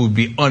law. It would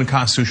be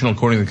unconstitutional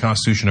according to the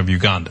Constitution of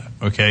Uganda.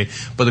 Okay,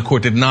 but the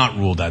court did not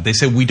rule that. They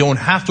said we don't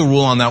have to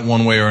rule on that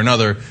one way or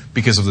another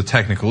because of the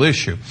technical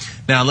issue.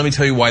 Now, let me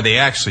tell you why they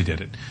actually did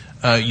it.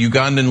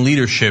 Ugandan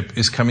leadership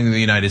is coming to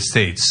the United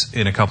States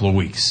in a couple of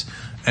weeks.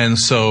 And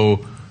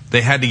so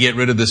they had to get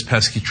rid of this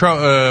pesky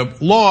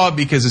law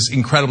because it's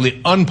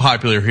incredibly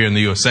unpopular here in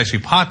the U.S. It's actually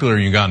popular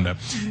in Uganda.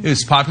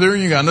 It's popular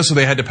in Uganda, so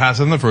they had to pass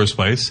it in the first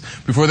place.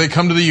 Before they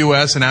come to the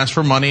U.S. and ask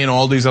for money and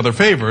all these other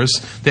favors,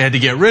 they had to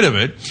get rid of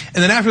it.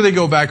 And then after they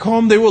go back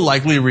home, they will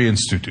likely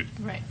reinstitute it.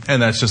 Right. And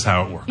that's just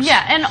how it works.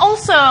 Yeah, and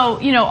also,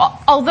 you know,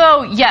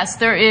 although, yes,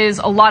 there is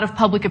a lot of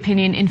public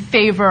opinion in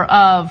favor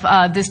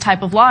of this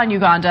type of law in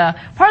Uganda,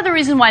 part of the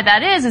reason why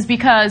that is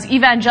because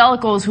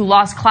evangelicals who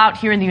lost clout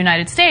here in the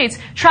United States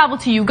traveled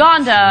to Uganda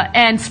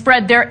and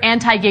spread their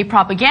anti-gay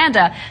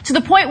propaganda to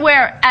the point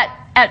where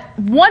at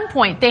one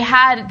point, they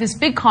had this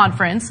big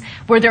conference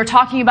where they're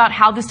talking about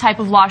how this type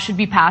of law should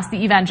be passed,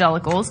 the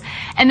evangelicals,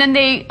 and then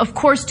they, of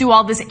course, do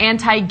all this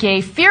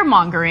anti-gay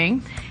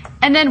fear-mongering.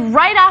 And then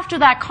right after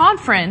that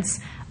conference,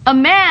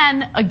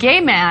 a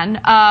gay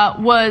man,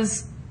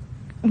 was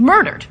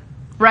murdered,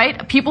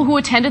 right? People who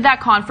attended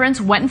that conference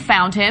went and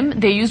found him.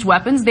 They used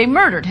weapons. They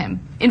murdered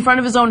him in front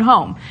of his own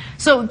home.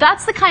 So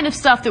that's the kind of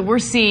stuff that we're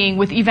seeing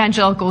with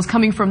evangelicals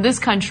coming from this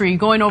country,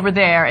 going over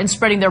there and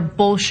spreading their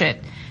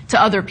bullshit to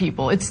other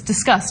people. It's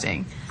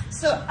disgusting.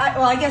 So,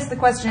 I guess the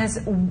question is,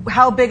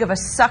 how big of a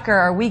sucker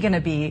are we going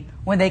to be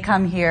when they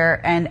come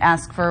here and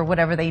ask for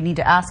whatever they need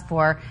to ask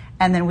for,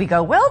 and then we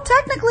go, well,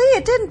 technically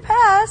it didn't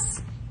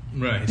pass.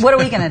 Right. What are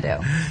we going to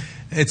do?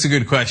 It's a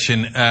good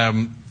question.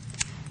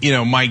 You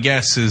know, my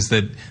guess is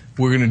that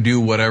we're going to do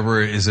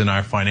whatever is in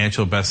our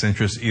financial best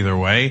interest either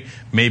way.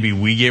 Maybe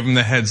we gave them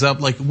the heads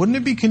up. Like, wouldn't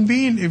it be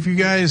convenient if you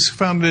guys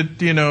found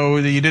it, you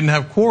know, that you didn't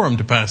have quorum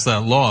to pass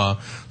that law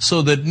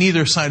so that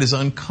neither side is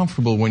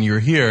uncomfortable when you're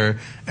here,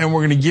 and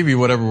we're going to give you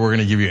whatever we're going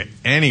to give you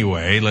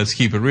anyway. Let's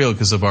keep it real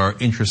because of our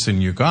interest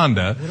in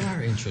Uganda. What are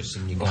our interests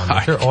in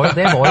Uganda?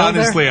 They have oil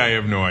Honestly, there? I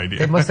have no idea.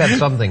 They must have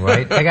something,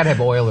 right? They got to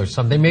have oil or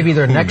something. Maybe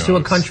they're next to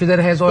a country that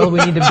has oil.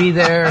 We need to be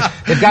there.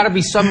 They've got to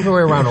be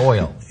somewhere around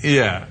oil.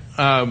 Yeah.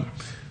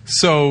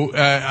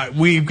 So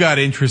we've got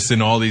interest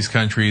in all these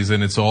countries,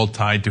 and it's all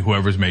tied to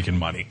whoever's making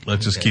money.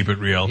 Let's just keep it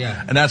real.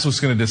 Yeah. And that's what's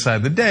going to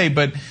decide the day.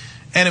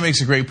 And it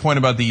makes a great point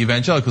about the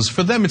evangelicals.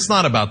 For them, it's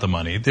not about the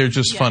money. They're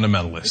just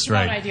fundamentalists, it's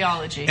right? About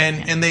ideology.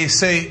 And they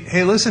say,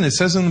 hey, listen, it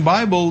says in the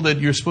Bible that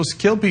you're supposed to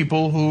kill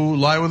people who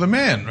lie with a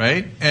man,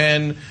 right?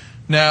 And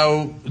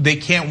now they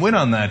can't win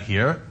on that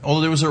here.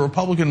 Although there was a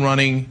Republican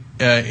running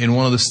in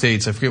one of the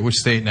states, I forget which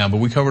state now, but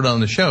we covered it on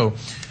the show.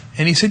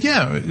 And he said,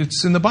 yeah,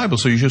 it's in the Bible,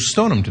 so you just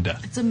stone them to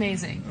death. It's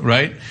amazing.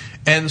 Right?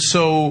 And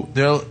so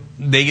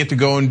they get to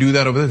go and do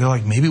that over there. They're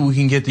like, maybe we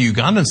can get the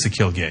Ugandans to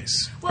kill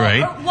gays,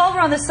 right? While we're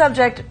on the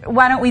subject,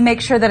 why don't we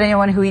make sure that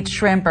anyone who eats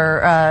shrimp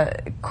or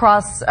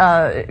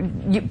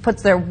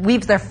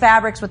weaves their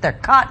fabrics with their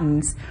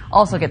cottons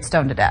also gets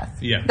stoned to death?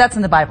 Yeah. That's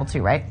in the Bible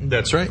too, right?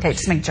 That's right. Okay,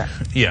 just make sure.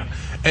 Yeah.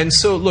 And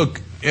so,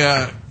 look,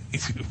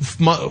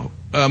 Muslim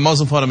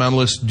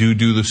fundamentalists do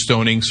the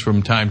stonings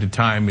from time to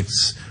time.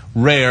 It's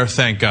rare,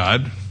 thank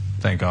God.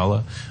 Thank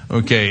Allah.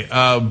 Okay,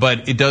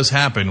 but it does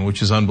happen,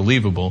 which is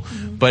unbelievable.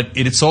 Mm-hmm. But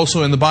it's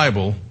also in the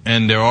Bible,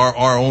 and there are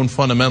our own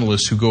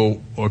fundamentalists who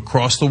go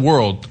across the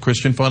world,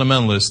 Christian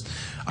fundamentalists.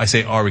 I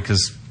say are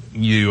because the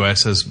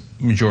U.S. has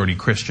majority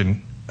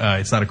Christian.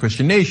 It's not a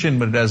Christian nation,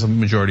 but it has a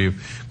majority of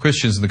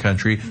Christians in the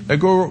country that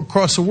go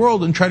across the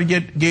world and try to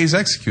get gays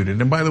executed.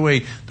 And by the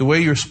way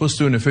you're supposed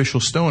to do an official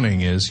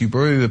stoning is you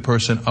bury the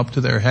person up to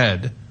their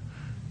head,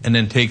 and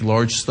then take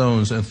large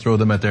stones and throw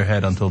them at their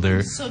head until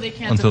they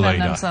can't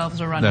defend themselves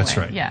or run That's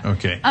away. Right. Yeah.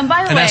 Okay. By the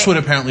way, that's what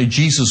apparently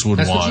Jesus would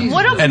want.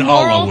 What a and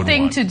moral Allah would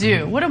thing want. to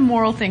do. What a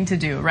moral thing to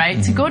do, right?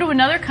 Mm-hmm. To go to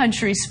another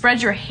country,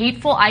 spread your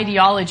hateful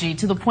ideology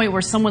to the point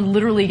where someone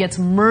literally gets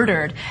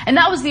murdered. And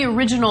that was the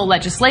original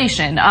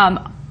legislation.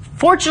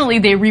 Fortunately,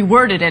 they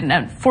reworded it,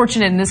 and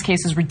fortunate in this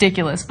case is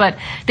ridiculous, but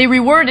they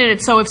reworded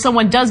it so if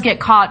someone does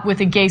get caught with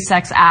a gay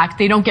sex act,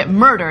 they don't get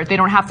murdered, they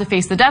don't have to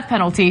face the death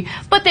penalty,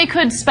 but they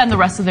could spend the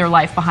rest of their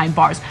life behind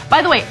bars.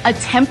 By the way,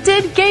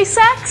 attempted gay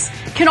sex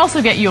can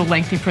also get you a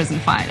lengthy prison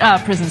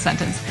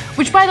sentence.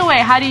 Which, by the way,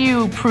 how do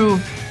you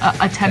prove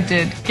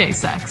attempted gay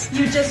sex?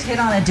 You just hit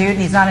on a dude and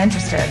he's not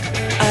interested.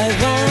 I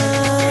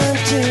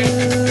want you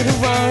to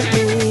want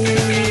me.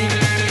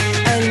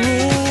 I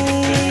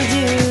need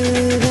you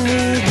to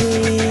need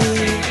me.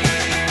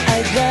 I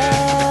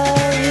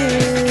love you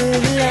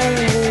to love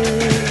me.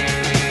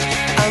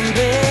 I'm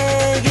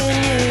begging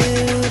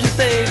you to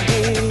beg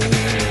me.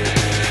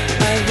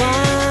 I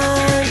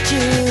want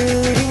you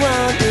to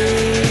want me.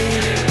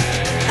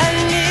 I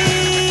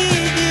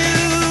need you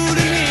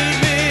to need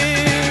me.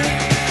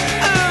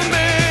 I'm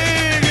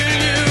begging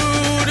you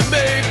to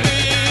beg me.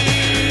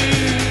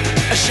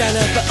 I shine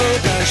up my old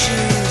pair of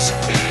shoes.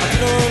 I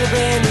put on a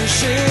brand new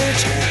shirt.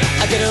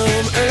 I get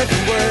home early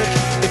from work.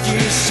 If you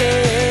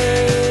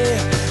say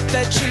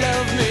that you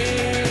love me.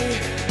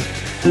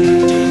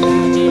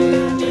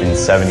 In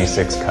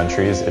 76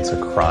 countries, it's a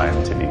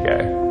crime to be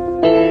gay.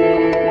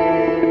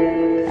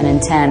 And in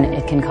 10,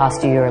 it can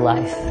cost you your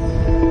life.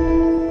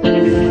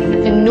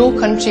 In no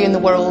country in the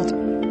world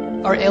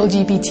are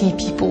LGBT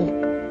people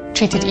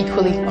treated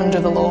equally under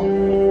the law.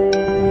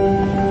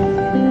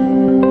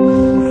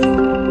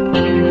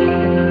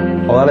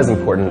 Well, that is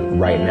important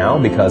right now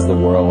because the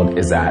world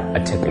is at a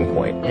tipping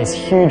point. There's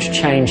huge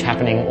change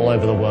happening all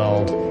over the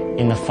world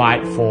in the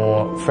fight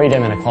for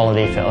freedom and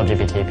equality for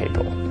LGBT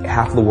people.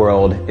 Half the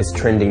world is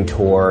trending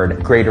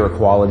toward greater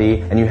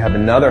equality, and you have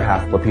another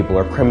half where people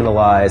are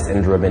criminalized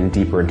and driven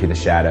deeper into the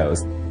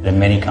shadows. In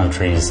many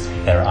countries,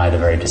 there are either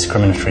very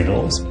discriminatory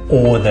laws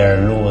or there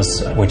are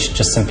laws which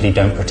just simply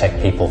don't protect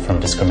people from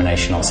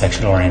discrimination on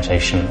sexual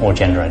orientation or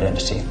gender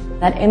identity.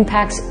 That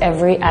impacts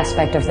every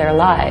aspect of their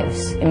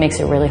lives. It makes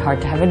it really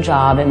hard to have a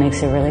job. It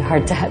makes it really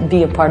hard to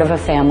be a part of a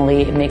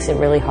family. It makes it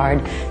really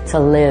hard to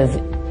live.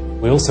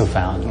 We also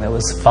found there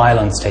was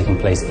violence taking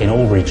place in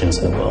all regions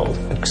of the world.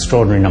 An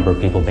extraordinary number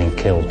of people being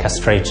killed,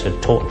 castrated,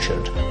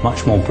 tortured,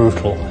 much more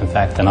brutal, in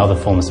fact, than other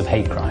forms of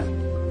hate crime.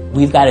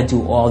 We've got to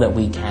do all that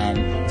we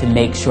can to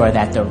make sure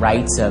that the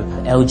rights of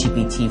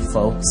LGBT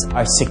folks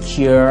are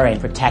secure and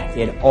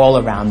protected all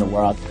around the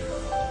world.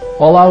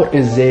 All Out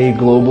is a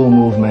global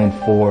movement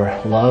for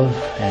love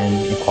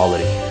and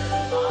equality.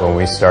 When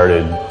we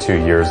started 2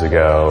 years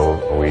ago,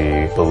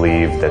 we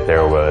believed that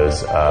there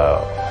was a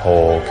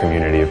whole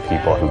community of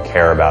people who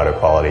care about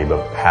equality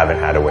but haven't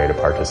had a way to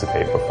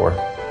participate before.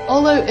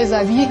 All Out is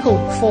a vehicle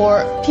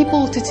for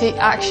people to take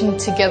action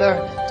together,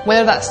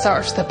 whether that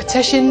starts with a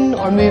petition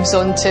or moves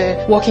on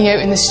to walking out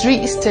in the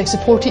streets to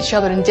support each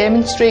other and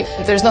demonstrate.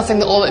 There's nothing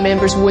that All Out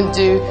members won't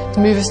do to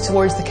move us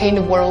towards the kind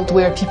of world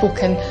where people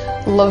can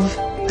love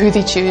who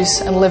they choose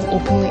and live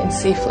openly and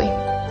safely.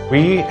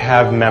 We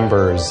have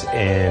members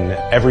in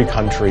every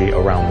country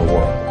around the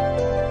world.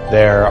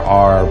 There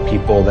are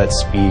people that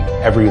speak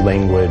every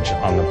language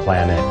on the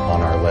planet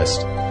on our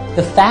list.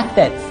 The fact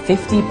that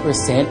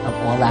 50% of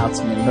All Out's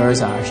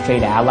members are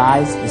straight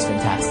allies is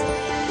fantastic.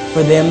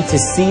 For them to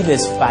see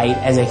this fight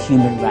as a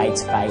human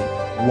rights fight,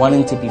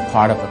 wanting to be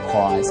part of a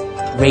cause,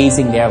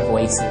 raising their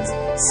voices,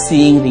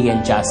 seeing the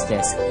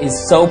injustice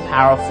is so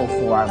powerful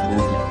for our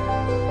movement.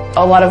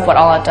 A lot of what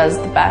All Out does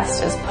the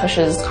best is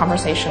pushes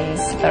conversations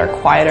that are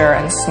quieter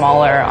and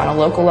smaller on a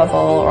local level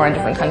or in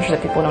different countries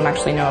that people don't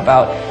actually know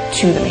about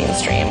to the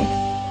mainstream.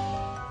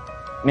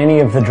 Many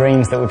of the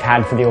dreams that we've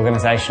had for the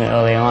organisation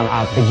early on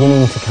are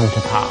beginning to come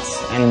to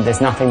pass, and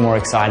there's nothing more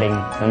exciting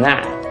than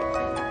that.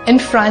 In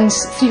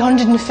France,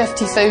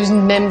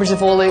 350,000 members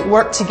of All Out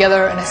worked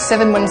together in a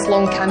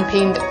 7-month-long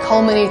campaign that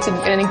culminated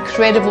in an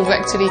incredible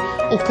victory,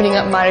 opening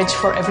up marriage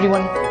for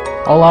everyone.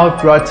 All Out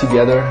brought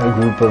together a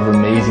group of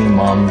amazing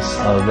moms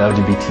of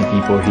LGBT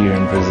people here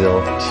in Brazil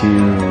to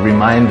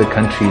remind the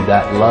country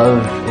that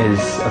love is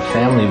a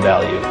family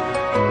value.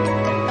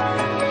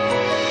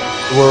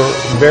 We're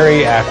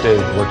very active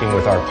working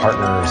with our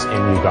partners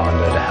in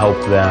Uganda to help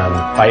them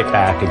fight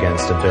back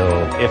against a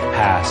bill, if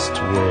passed,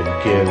 would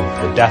give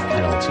the death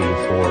penalty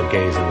for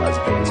gays and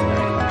lesbians in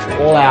that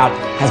country. All Out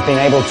has been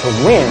able to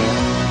win,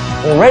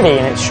 already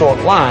in its short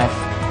life,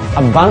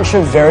 a bunch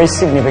of very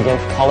significant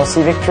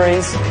policy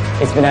victories.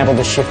 It's been able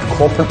to shift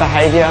corporate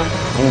behaviour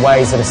in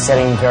ways that are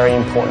setting very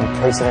important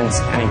precedents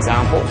and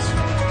examples.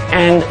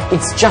 And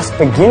it's just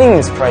beginning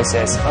this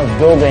process of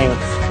building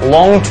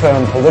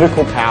long-term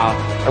political power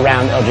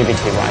around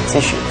LGBT rights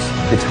issues.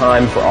 The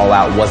time for All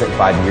Out wasn't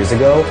 5 years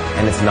ago,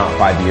 and it's not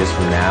 5 years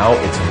from now,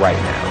 it's right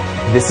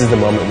now. This is the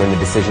moment when the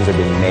decisions are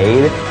being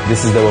made.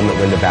 This is the moment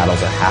when the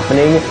battles are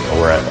happening.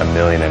 We're at 1.5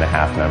 million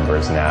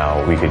members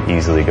now. We could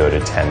easily go to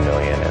 10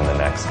 million in the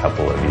next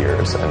couple of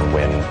years and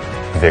win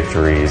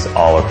victories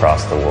all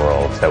across the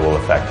world that will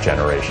affect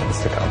generations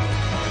to come.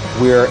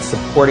 We're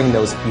supporting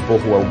those people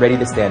who are ready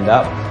to stand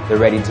up, they're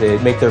ready to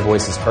make their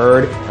voices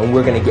heard, and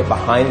we're going to get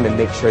behind them and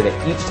make sure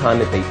that each time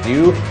that they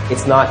do,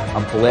 it's not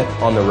a blip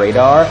on the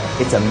radar,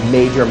 it's a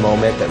major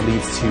moment that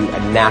leads to a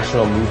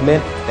national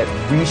movement that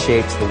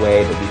reshapes the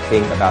way that we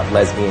think about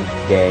lesbian,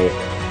 gay,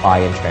 bi,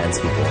 and trans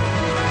people.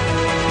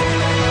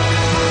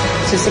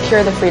 To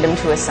secure the freedom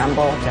to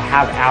assemble. To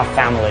have our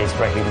families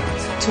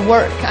recognised. To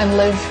work and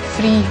live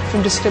free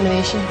from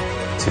discrimination.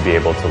 to be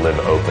able to live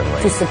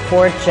openly. To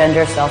support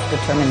gender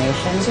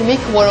self-determination. To make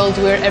a world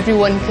where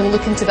everyone can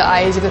look into the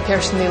eyes of the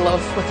person they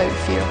love without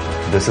fear.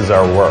 This is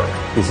our work.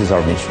 This is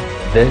our mission.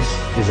 This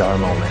is our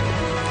moment.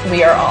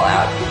 We are all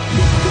out.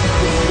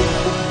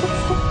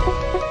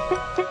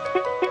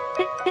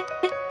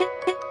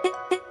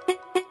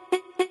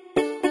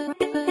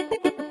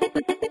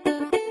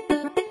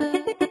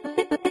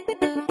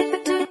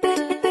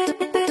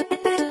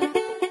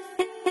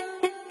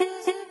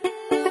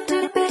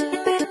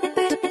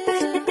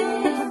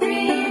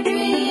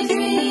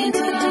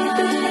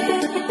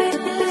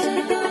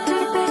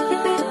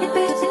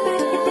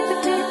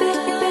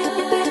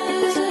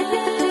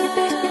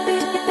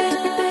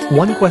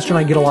 One question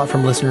I get a lot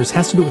from listeners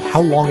has to do with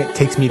how long it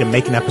takes me to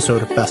make an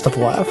episode of Best of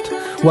Left.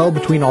 Well,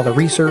 between all the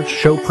research,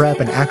 show prep,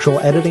 and actual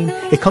editing,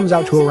 it comes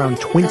out to around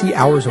 20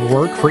 hours of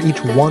work for each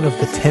one of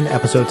the 10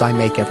 episodes I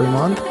make every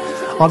month.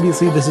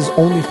 Obviously, this is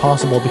only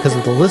possible because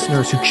of the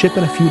listeners who chip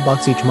in a few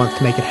bucks each month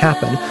to make it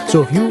happen.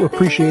 So if you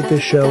appreciate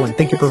this show and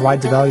think it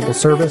provides a valuable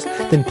service,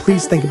 then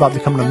please think about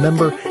becoming a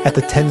member at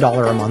the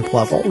 $10 a month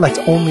level. That's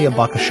only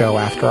 $1 a show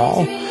after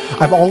all.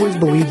 I've always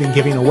believed in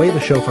giving away the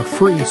show for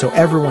free so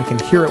everyone can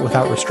hear it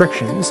without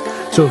restrictions.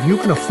 So if you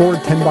can afford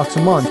 $10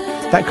 a month,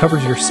 that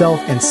covers yourself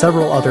and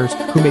several others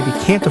who maybe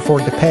can't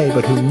afford to pay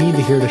but who need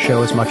to hear the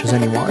show as much as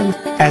anyone.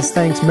 As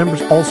thanks,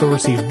 members also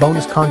receive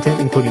bonus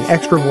content including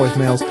extra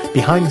voicemails,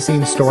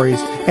 behind-the-scenes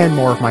stories, and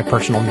more of my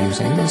personal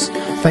musings.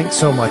 Thanks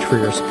so much for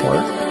your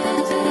support.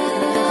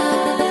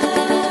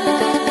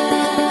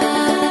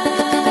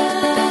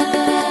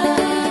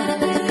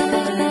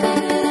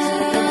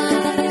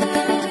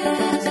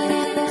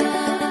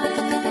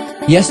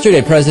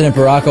 Yesterday, President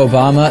Barack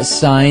Obama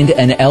signed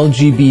an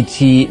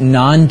LGBT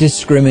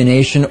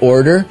non-discrimination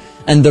order,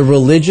 and the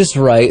religious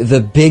right, the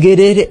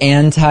bigoted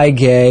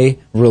anti-gay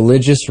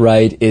religious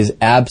right, is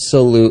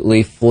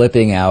absolutely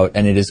flipping out,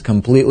 and it is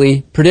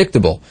completely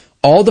predictable.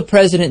 All the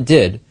president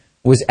did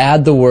was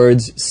add the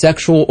words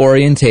sexual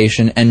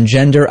orientation and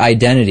gender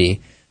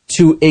identity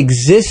to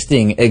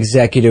existing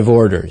executive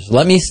orders.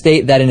 Let me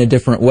state that in a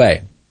different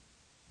way.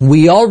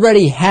 We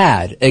already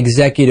had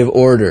executive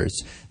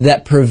orders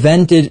that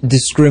prevented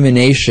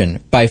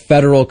discrimination by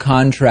federal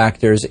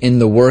contractors in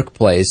the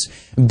workplace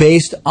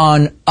based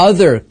on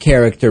other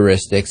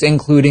characteristics,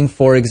 including,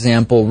 for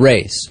example,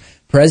 race.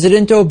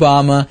 President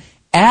Obama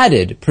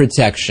added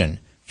protection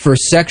for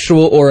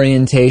sexual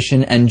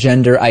orientation and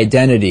gender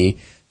identity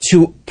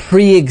to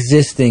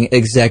pre-existing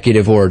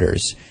executive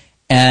orders.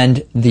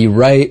 And the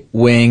right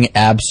wing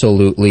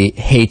absolutely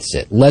hates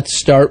it. Let's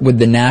start with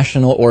the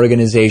National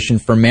Organization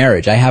for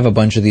Marriage. I have a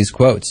bunch of these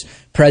quotes.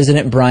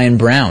 President Brian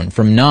Brown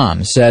from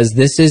NAM says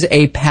this is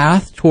a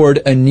path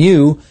toward a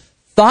new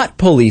thought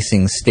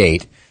policing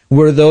state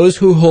where those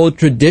who hold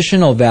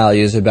traditional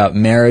values about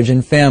marriage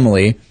and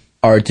family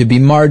are to be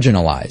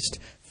marginalized.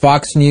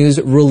 Fox News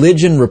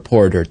religion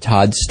reporter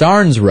Todd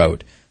Starnes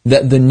wrote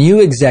that the new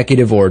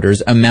executive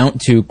orders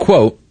amount to,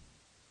 quote,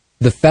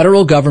 the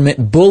federal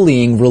government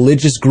bullying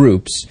religious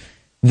groups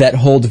that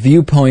hold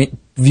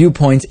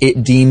viewpoints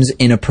it deems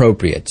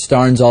inappropriate.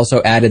 Starnes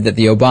also added that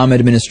the Obama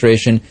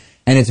administration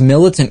and its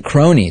militant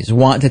cronies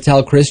want to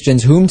tell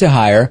Christians whom to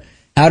hire,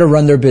 how to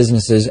run their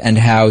businesses, and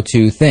how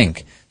to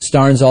think.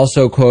 Starnes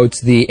also quotes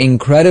the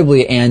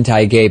incredibly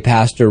anti-gay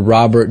pastor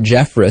Robert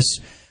Jeffress,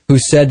 who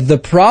said the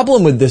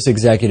problem with this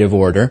executive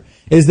order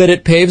is that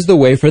it paves the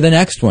way for the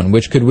next one,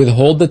 which could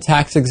withhold the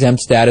tax-exempt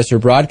status or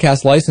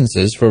broadcast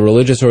licenses for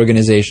religious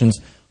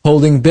organizations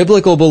holding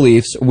biblical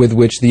beliefs with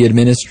which the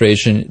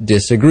administration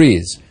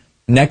disagrees.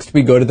 Next,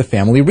 we go to the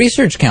Family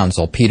Research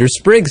Council. Peter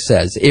Spriggs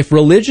says, if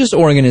religious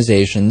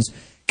organizations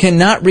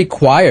cannot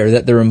require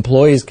that their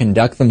employees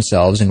conduct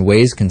themselves in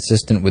ways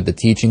consistent with the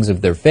teachings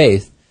of their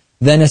faith,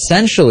 then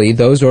essentially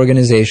those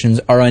organizations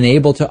are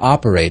unable to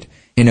operate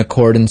in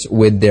accordance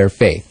with their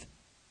faith.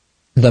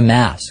 The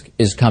mask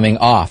is coming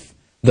off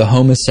the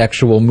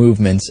homosexual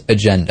movement's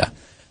agenda.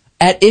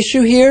 At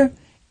issue here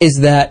is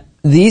that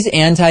these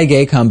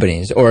anti-gay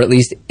companies, or at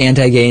least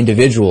anti-gay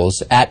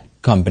individuals at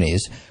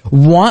companies,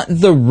 want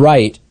the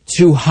right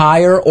to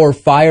hire or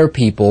fire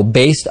people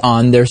based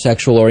on their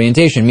sexual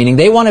orientation, meaning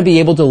they want to be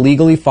able to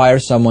legally fire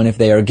someone if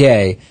they are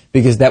gay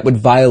because that would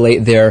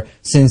violate their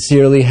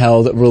sincerely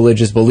held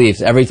religious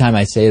beliefs. Every time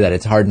I say that,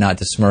 it's hard not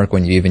to smirk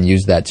when you even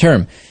use that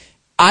term.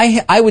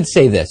 I would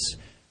say this.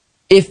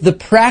 If the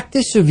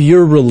practice of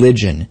your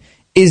religion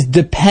is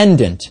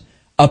dependent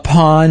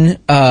upon,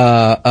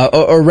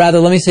 or rather,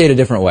 let me say it a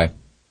different way.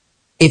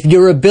 If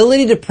your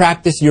ability to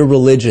practice your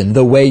religion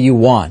the way you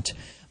want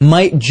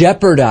might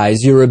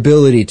jeopardize your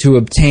ability to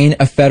obtain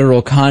a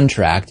federal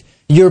contract,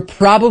 you're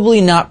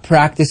probably not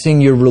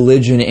practicing your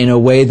religion in a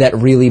way that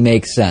really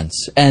makes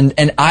sense. And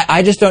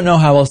I just don't know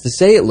how else to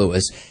say it,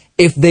 Lewis.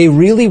 If they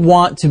really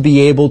want to be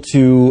able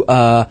to,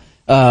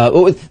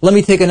 let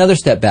me take another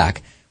step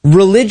back.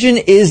 Religion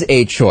is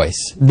a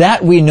choice.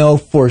 That we know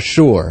for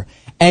sure.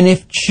 And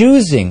if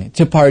choosing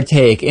to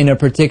partake in a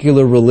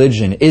particular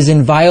religion is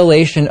in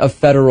violation of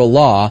federal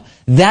law,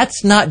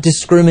 that's not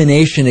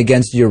discrimination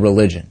against your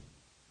religion.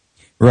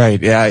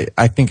 Right. Yeah,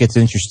 I think it's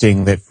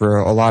interesting that for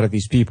a lot of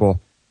these people,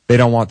 they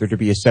don't want there to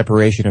be a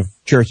separation of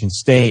church and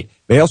state.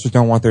 They also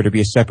don't want there to be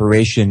a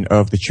separation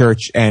of the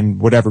church and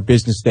whatever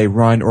business they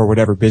run or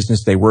whatever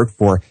business they work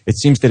for. It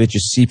seems that it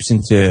just seeps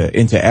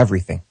into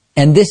everything.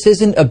 And this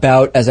isn't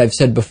about, as I've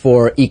said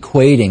before,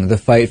 equating the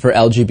fight for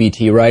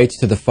LGBT rights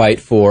to the fight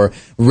for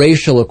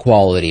racial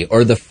equality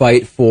or the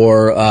fight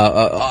for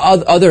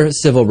other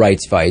civil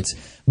rights fights.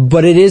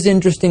 But it is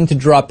interesting to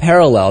draw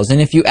parallels.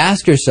 And if you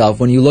ask yourself,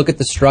 when you look at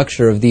the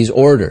structure of these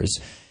orders,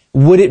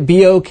 would it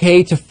be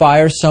okay to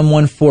fire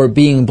someone for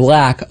being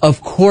black?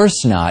 Of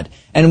course not.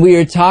 And we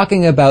are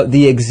talking about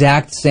the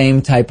exact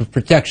same type of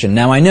protection.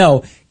 Now, I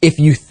know if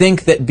you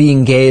think that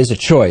being gay is a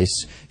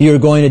choice, you're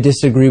going to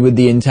disagree with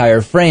the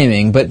entire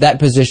framing, but that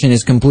position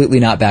is completely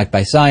not backed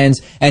by science.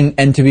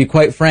 And to be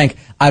quite frank,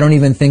 I don't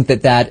even think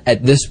that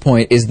at this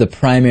point is the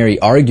primary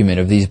argument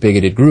of these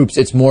bigoted groups.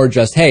 It's more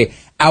just, hey,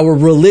 our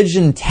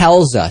religion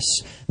tells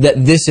us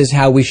that this is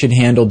how we should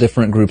handle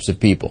different groups of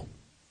people.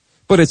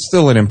 But it's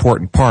still an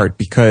important part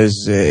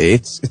because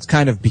it's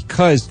kind of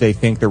because they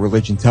think their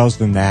religion tells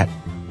them that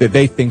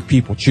they think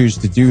people choose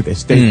to do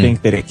this. They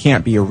think that it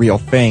can't be a real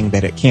thing,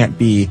 that it can't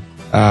be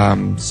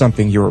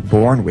something you were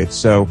born with.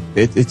 So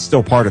it's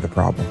still part of the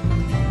problem.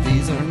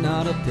 These are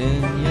not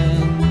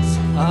opinions.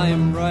 I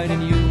am right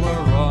and you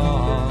are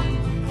wrong.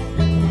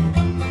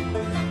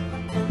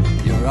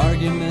 Your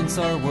arguments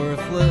are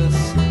worthless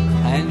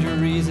and your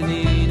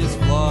reasoning is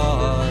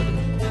flawed.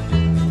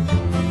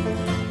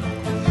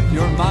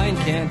 Your mind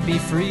can't be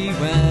free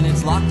when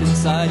it's locked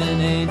inside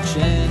an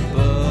ancient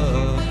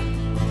book.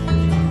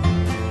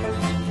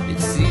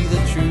 You'd see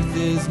the truth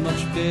is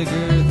much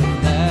bigger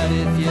than that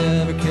if you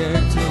ever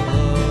cared to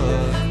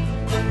look.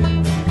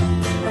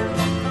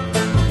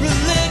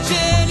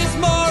 Religion is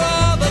more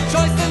of a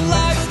choice than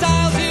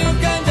lifestyles you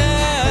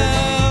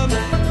condemn.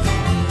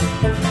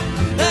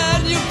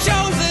 And you've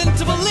chosen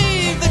to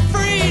believe that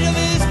freedom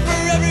is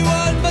for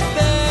everyone but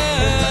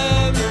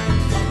them.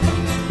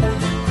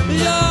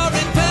 Your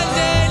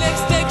impending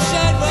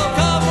extinction will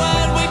come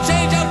when we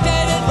change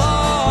outdated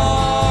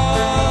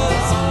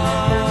laws.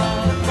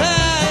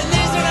 And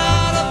these are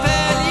not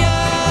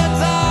opinions.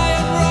 I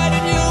am right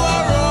and you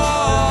are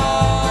wrong.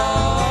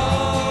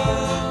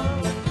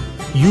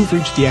 You've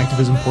reached the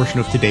activism portion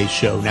of today's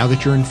show. Now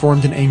that you're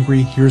informed and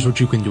angry, here's what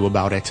you can do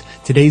about it.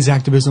 Today's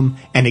activism,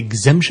 an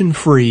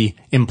exemption-free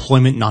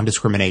Employment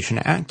Non-Discrimination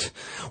Act.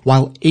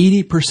 While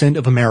 80%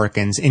 of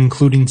Americans,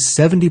 including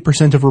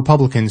 70% of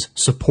Republicans,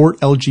 support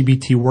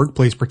LGBT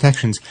workplace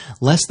protections,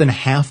 less than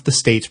half the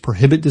states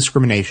prohibit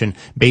discrimination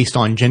based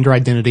on gender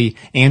identity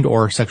and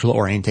or sexual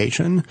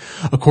orientation.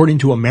 According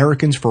to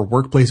Americans for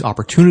Workplace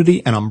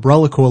Opportunity, an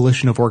umbrella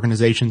coalition of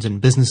organizations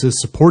and businesses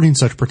supporting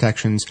such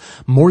protections,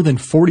 more than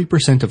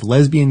 40% of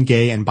lesbian,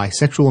 gay, and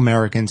bisexual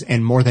Americans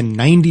and more than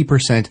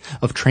 90%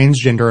 of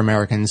transgender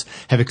Americans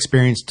have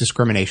experienced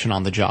discrimination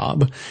on the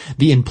job.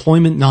 The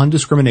Employment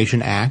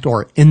Non-Discrimination Act,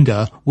 or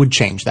ENDA, would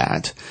change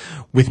that.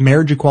 With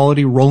marriage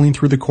equality rolling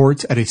through the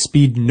courts at a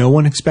speed no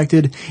one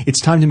expected,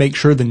 it's time to make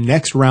sure the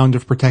next round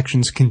of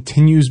protections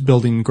continues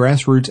building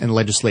grassroots and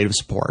legislative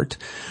support.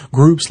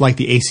 Groups like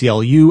the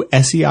ACLU,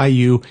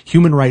 SEIU,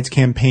 Human Rights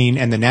Campaign,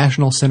 and the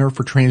National Center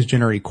for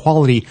Transgender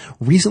Equality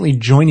recently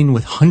joining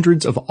with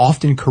hundreds of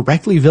often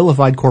correctly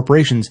vilified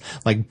corporations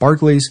like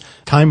Barclays,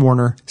 Time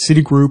Warner,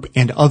 Citigroup,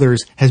 and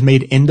others has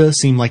made ENDA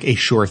seem like a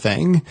sure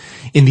thing.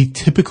 In the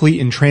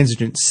typically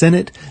intransigent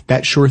Senate,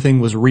 that sure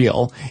thing was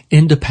real.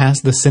 ENDA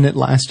passed the Senate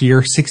last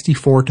year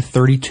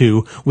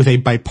 64-32 with a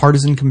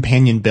bipartisan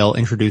companion bill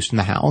introduced in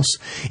the House.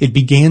 It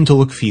began to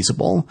look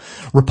feasible.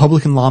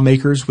 Republican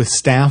lawmakers with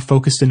staff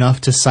focused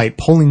enough to cite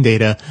polling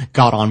data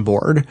got on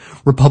board.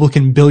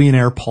 Republican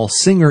billionaire Paul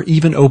Singer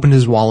even opened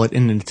his wallet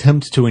in an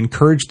attempt to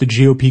encourage the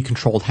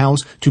GOP-controlled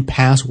House to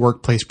pass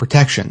workplace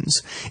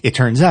protections. It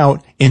turns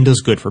out,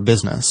 ENDA's good for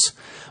business.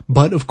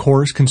 But, of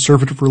course,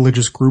 conservative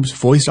religious groups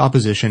voiced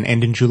opposition,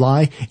 and in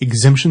July,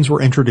 exemptions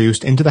were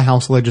introduced into the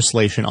House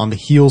legislation on the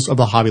heels of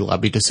the Hobby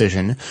Lobby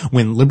decision,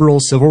 when liberal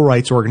civil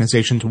rights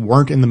organizations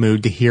weren't in the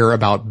mood to hear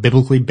about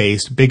biblically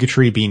based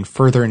bigotry being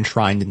further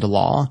enshrined into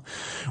law.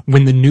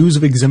 When the news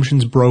of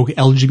exemptions broke,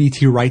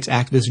 LGBT rights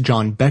activist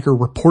John Becker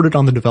reported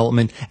on the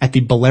development at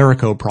the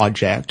Bellerico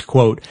Project,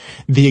 quote,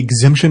 "The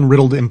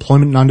exemption-riddled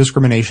Employment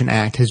Non-Discrimination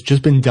Act has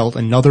just been dealt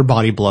another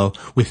body blow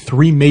with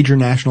three major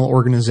national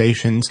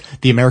organizations,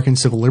 the American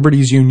Civil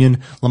Liberties Union,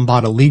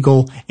 Lambada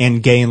Legal,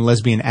 and gay and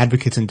lesbian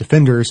advocates and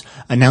defenders,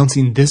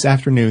 announcing this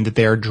afternoon that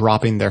they are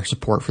dropping their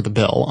support for the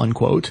bill,"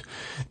 unquote.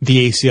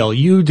 The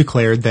ACLU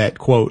declared that,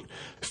 quote,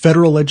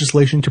 "Federal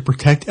legislation to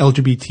protect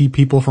LGBT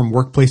people from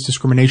workplace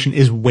discrimination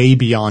is way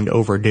beyond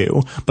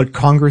overdue, but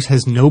Congress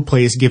has no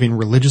place giving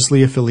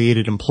religiously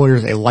affiliated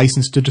employers a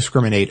license to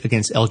discriminate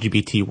against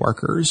LGBT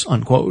workers,"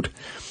 unquote.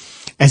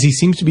 As he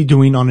seems to be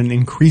doing on an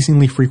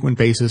increasingly frequent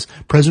basis,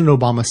 President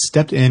Obama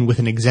stepped in with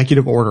an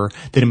executive order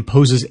that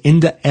imposes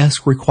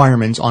INDA-esque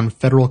requirements on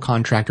federal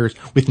contractors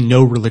with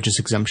no religious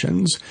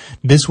exemptions.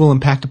 This will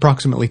impact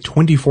approximately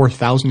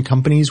 24,000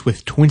 companies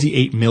with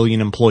 28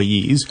 million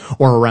employees,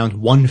 or around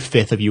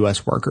 1/5 of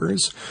U.S.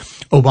 workers.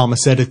 Obama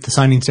said at the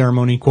signing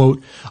ceremony,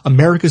 quote,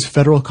 "America's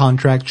federal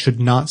contract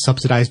should not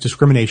subsidize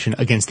discrimination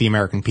against the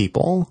American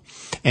people."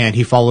 And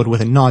he followed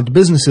with a nod to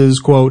businesses,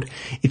 quote,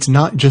 "It's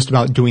not just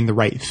about doing the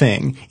right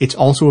thing. It's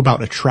also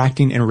about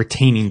attracting and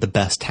retaining the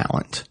best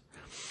talent."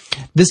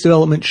 This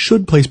development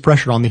should place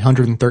pressure on the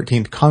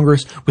 113th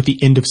Congress with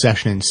the end of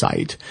session in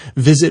sight.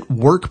 Visit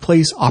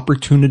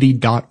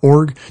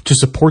workplaceopportunity.org to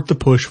support the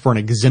push for an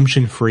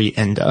exemption-free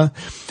INDA.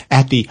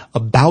 At the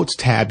About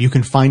tab, you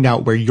can find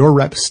out where your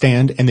reps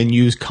stand and then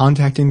use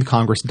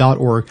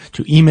contactingthecongress.org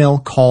to email,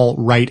 call,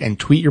 write, and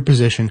tweet your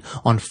position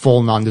on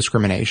full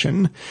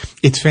non-discrimination.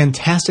 It's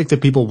fantastic that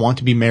people want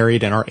to be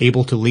married and are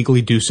able to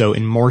legally do so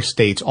in more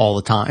states all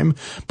the time.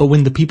 But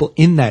when the people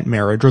in that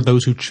marriage or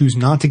those who choose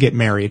not to get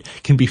married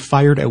can be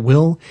fired at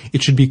will,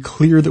 it should be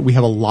clear that we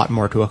have a lot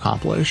more to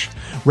accomplish.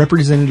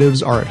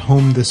 Representatives are at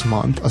home this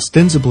month,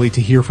 ostensibly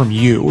to hear from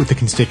you, the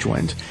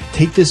constituent.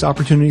 Take this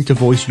opportunity to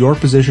voice your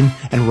position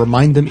and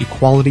remind them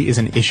equality is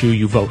an issue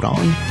you vote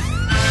on.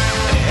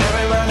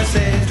 Everybody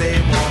says they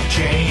want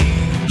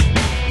change,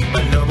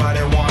 but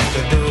nobody wants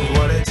to do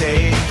what it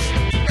takes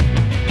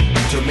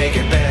to make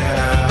it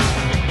better.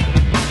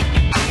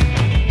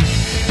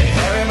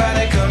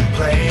 Everybody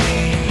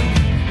complains,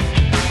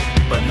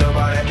 but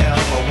nobody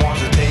ever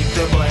wants to take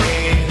the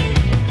blame,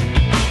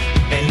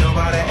 and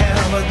nobody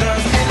ever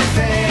does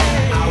anything.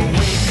 I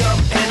wake up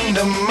in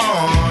the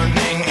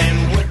morning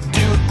and what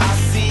do I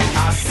see?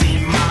 I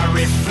see my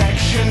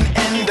reflection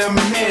in the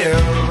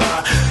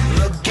mirror,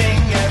 looking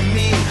at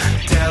me,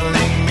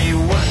 telling me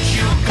what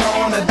you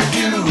gonna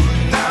do.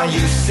 Now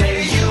you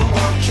say you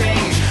won't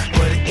change,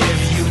 but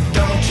if you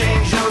don't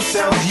change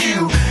yourself,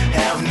 you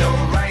have no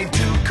right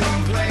to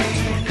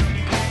complain.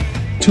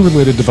 Two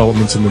related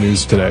developments in the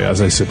news today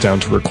as I sit down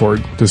to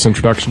record this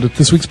introduction to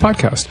this week's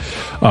podcast.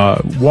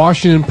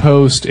 Washington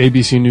Post,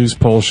 ABC News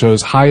poll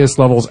shows highest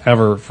levels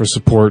ever for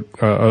support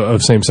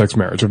of same-sex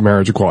marriage, of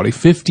marriage equality.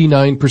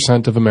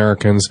 59% of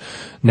Americans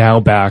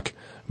now back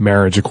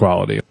marriage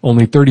equality.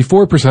 Only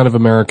 34% of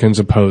Americans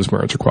oppose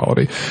marriage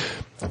equality.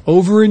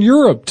 Over in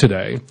Europe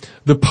today,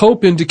 the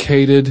Pope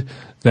indicated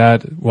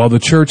that while the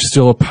church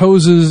still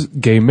opposes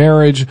gay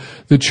marriage,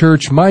 the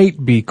church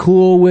might be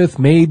cool with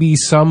maybe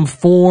some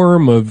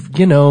form of,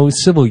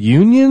 civil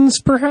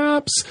unions,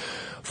 perhaps,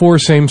 for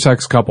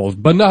same-sex couples,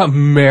 but not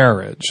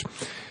marriage.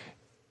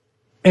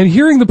 And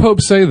hearing the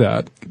Pope say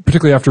that,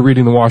 particularly after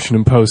reading the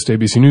Washington Post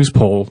ABC News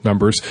poll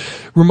numbers,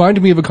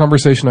 reminded me of a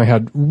conversation I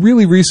had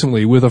really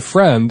recently with a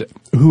friend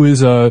who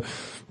is a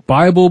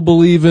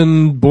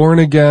Bible-believing,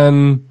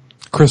 born-again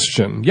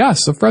Christian.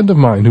 Yes, a friend of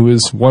mine who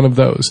is one of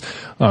those.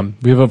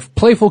 We have a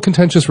playful,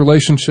 contentious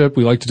relationship.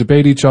 We like to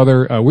debate each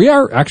other. We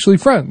are actually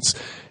friends.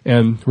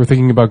 And we're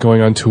thinking about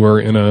going on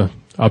tour in a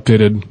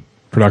updated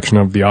production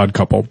of The Odd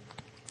Couple.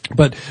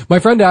 But my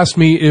friend asked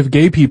me if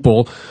gay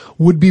people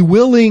would be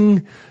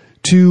willing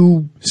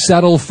to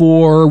settle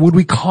for, would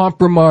we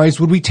compromise,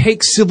 would we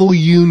take civil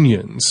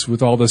unions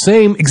with all the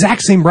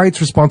exact same rights,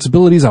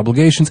 responsibilities,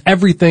 obligations,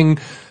 everything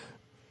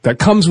that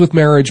comes with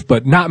marriage,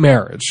 but not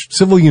marriage.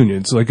 Civil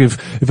unions. Like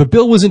if a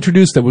bill was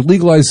introduced that would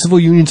legalize civil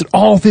unions in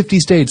all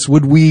 50 states,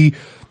 would we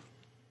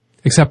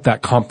accept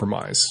that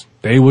compromise?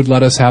 They would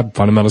let us have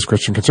fundamentalist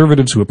Christian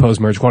conservatives who oppose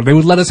marriage equality. They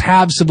would let us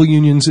have civil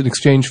unions in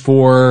exchange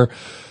for,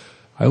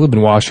 I live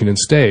in Washington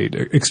State,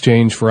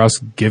 exchange for us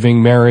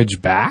giving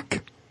marriage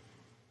back.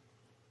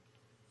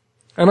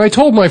 And I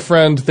told my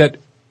friend that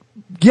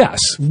yes,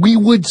 we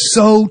would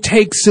so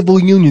take civil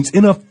unions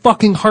in a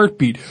fucking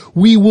heartbeat.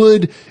 We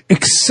would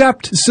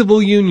accept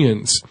civil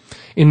unions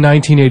in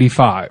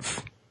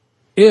 1985.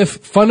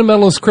 If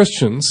fundamentalist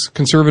Christians,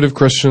 conservative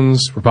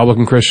Christians,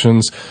 Republican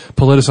Christians,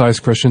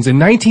 politicized Christians, in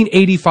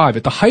 1985,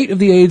 at the height of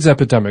the AIDS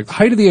epidemic, the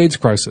height of the AIDS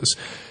crisis,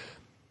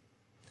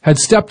 had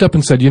stepped up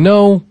and said,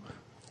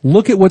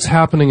 look at what's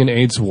happening in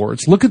AIDS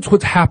wards. Look at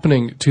what's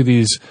happening to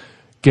these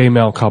gay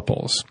male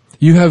couples.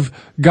 You have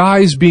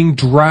guys being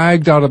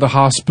dragged out of the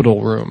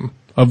hospital room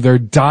of their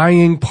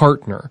dying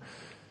partner.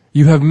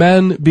 You have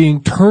men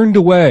being turned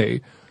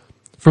away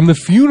from the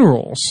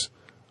funerals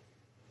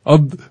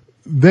of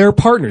their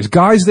partners,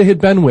 guys they had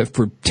been with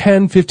for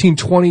 10, 15,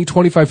 20,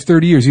 25,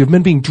 30 years. You have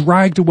men being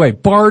dragged away,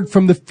 barred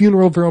from the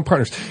funeral of their own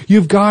partners. You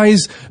have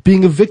guys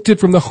being evicted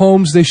from the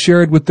homes they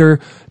shared with their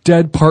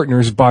dead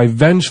partners by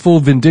vengeful,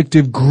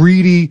 vindictive,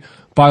 greedy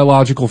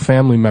biological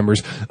family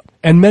members.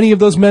 And many of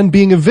those men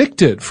being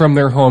evicted from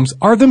their homes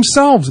are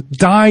themselves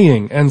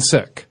dying and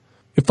sick.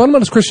 If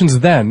fundamentalist Christians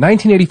then,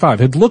 1985,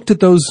 had looked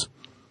at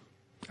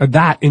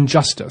that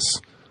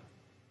injustice,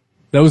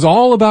 that was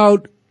all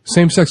about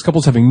same-sex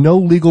couples having no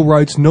legal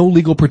rights, no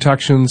legal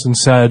protections, and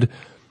said,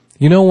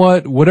 you know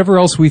what, whatever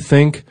else we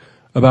think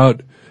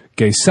about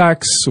gay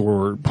sex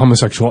or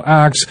homosexual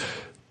acts,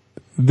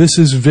 this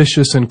is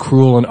vicious and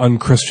cruel and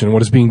unchristian,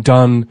 what is being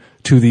done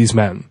to these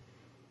men.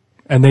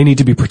 And they need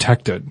to be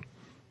protected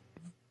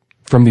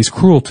from these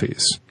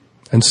cruelties.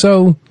 And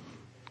so,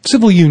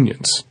 civil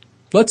unions.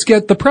 Let's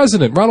get the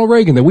president, Ronald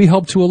Reagan, that we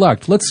helped to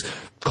elect. Let's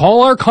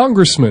call our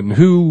congressman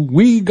who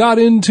we got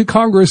into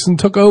Congress and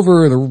took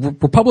over the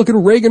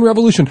Republican Reagan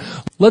Revolution.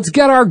 Let's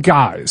get our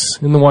guys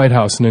in the White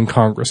House and in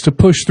Congress to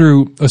push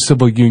through a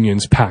civil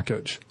unions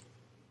package.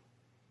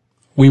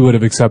 We would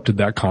have accepted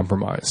that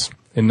compromise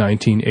in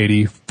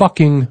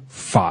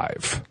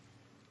 1985.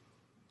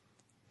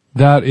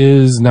 That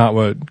is not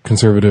what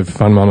conservative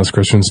fundamentalist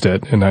Christians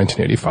did in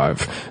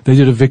 1985. They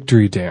did a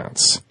victory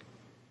dance.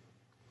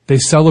 They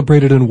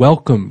celebrated and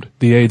welcomed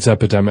the AIDS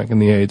epidemic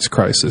and the AIDS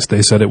crisis.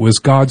 They said it was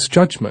God's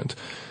judgment.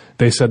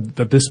 They said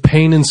that this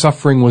pain and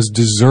suffering was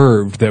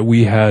deserved, that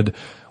we had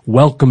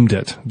welcomed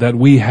it, that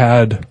we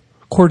had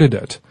courted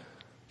it,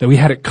 that we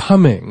had it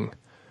coming.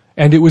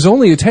 And it was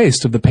only a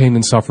taste of the pain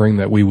and suffering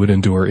that we would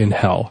endure in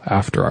hell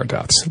after our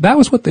deaths. That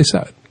was what they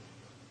said.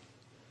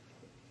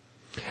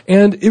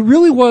 And it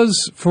really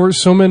was, for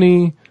so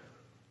many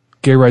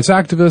gay rights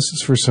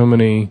activists, for so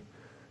many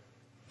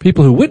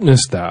people who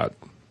witnessed that,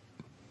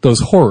 those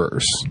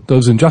horrors,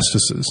 those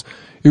injustices,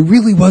 it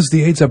really was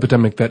the AIDS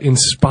epidemic that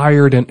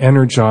inspired and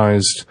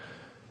energized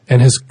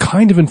and has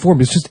kind of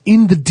informed, it's just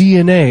in the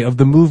DNA of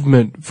the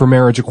movement for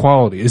marriage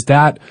equality, is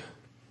that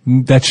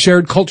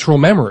shared cultural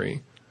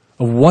memory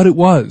of what it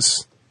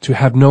was to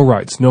have no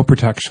rights, no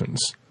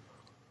protections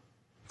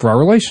for our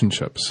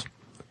relationships.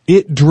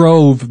 It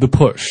drove the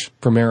push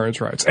for marriage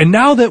rights. And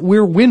now that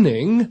we're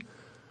winning,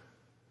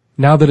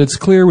 now that it's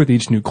clear with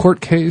each new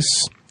court case,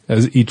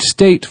 as each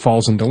state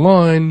falls into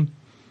line,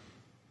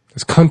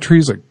 as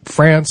countries like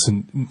France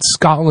and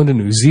Scotland and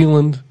New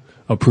Zealand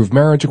approve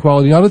marriage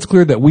equality, now that it's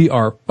clear that we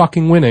are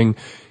fucking winning,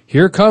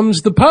 here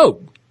comes the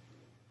Pope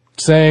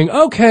saying,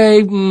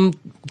 okay,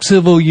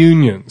 civil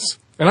unions.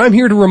 And I'm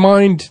here to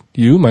remind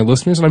you, my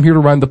listeners, and I'm here to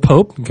remind the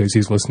Pope, in case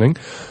he's listening,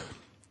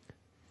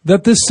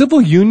 that this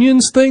civil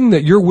unions thing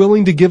that you're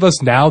willing to give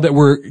us now that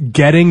we're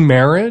getting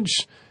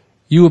marriage,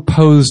 you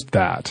opposed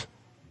that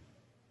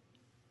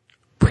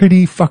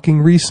pretty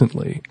fucking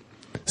recently.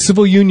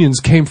 Civil unions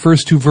came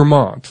first to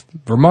Vermont.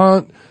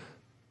 Vermont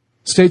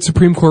state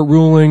Supreme Court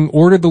ruling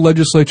ordered the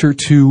legislature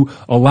to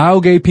allow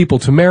gay people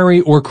to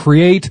marry or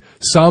create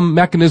some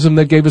mechanism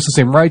that gave us the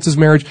same rights as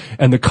marriage,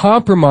 and the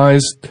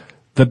compromise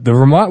that the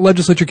Vermont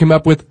legislature came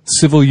up with,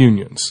 civil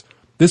unions.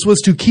 This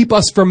was to keep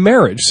us from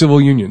marriage, civil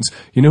unions.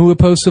 You know who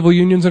opposed civil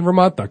unions in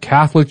Vermont? The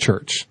Catholic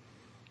Church.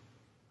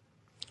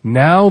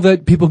 Now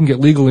that people can get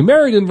legally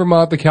married in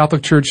Vermont, the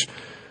Catholic Church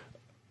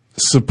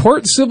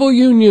supports civil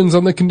unions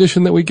on the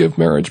condition that we give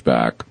marriage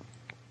back.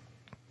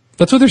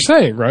 That's what they're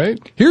saying, right?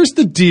 Here's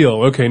the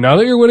deal. Okay, now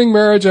that you're winning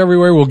marriage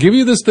everywhere, we'll give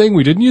you this thing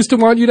we didn't used to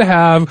want you to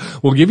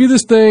have. We'll give you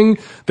this thing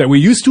that we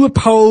used to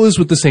oppose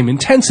with the same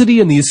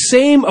intensity and these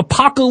same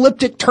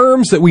apocalyptic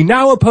terms that we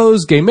now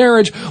oppose gay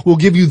marriage. We'll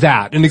give you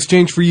that in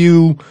exchange for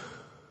you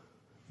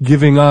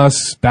giving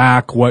us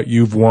back what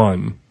you've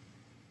won,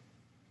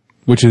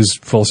 which is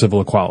full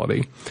civil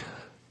equality.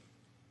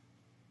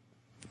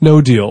 No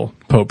deal,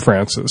 Pope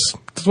Francis.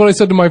 That's what I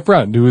said to my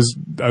friend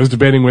I was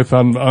debating with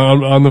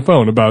on the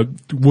phone about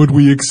would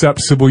we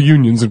accept civil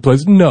unions in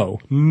place.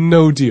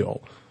 No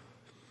deal.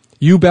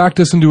 You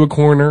backed us into a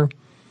corner.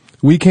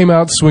 We came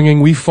out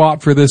swinging. We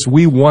fought for this.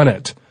 We won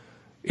it.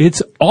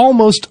 It's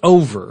almost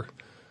over.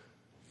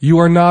 You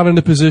are not in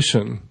a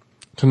position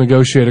to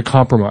negotiate a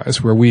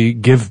compromise where we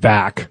give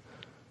back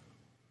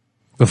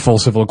the full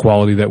civil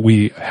equality that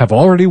we have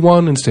already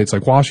won in states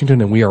like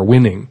Washington and we are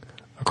winning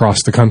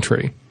across the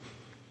country.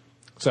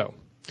 So,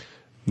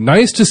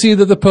 nice to see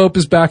that the Pope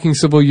is backing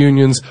civil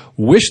unions.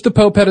 Wish the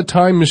Pope had a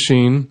time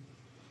machine.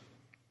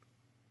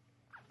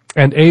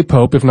 And a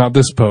Pope, if not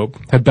this Pope,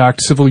 had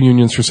backed civil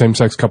unions for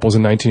same-sex couples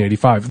in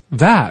 1985.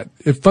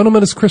 If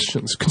fundamentalist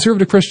Christians,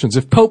 conservative Christians,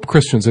 if Pope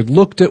Christians had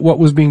looked at what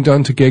was being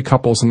done to gay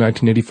couples in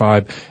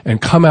 1985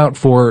 and come out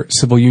for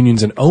civil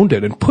unions and owned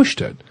it and pushed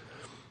it,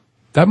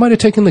 that might have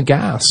taken the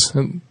gas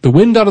and the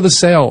wind out of the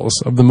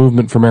sails of the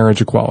movement for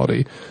marriage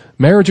equality.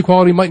 Marriage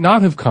equality might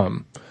not have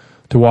come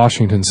to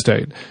Washington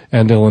State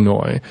and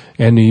Illinois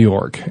and New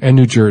York and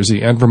New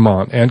Jersey and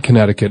Vermont and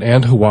Connecticut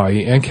and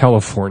Hawaii and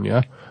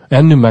California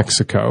and New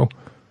Mexico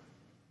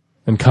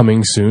and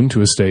coming soon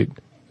to a state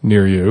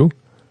near you.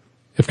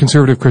 If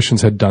conservative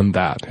Christians had done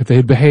that, if they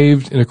had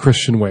behaved in a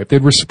Christian way, if they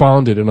had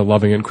responded in a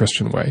loving and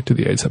Christian way to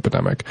the AIDS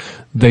epidemic,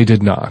 they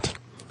did not.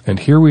 And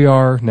here we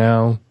are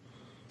now,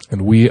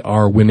 and we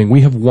are winning.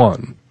 We have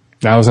won.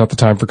 Now is not the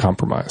time for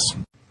compromise.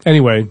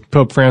 Anyway,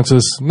 Pope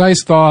Francis,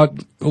 nice thought,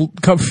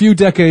 a few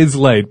decades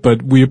late,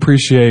 but we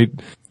appreciate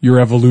your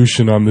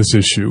evolution on this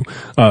issue.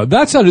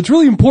 That said, it's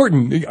really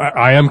important.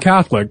 I am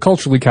Catholic,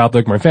 culturally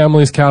Catholic. My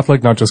family is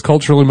Catholic, not just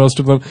culturally, most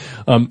of them.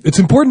 It's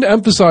important to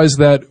emphasize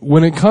that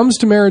when it comes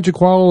to marriage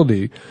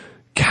equality,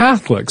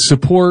 Catholics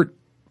support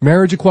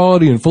marriage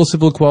equality and full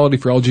civil equality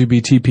for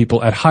LGBT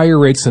people at higher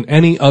rates than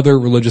any other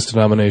religious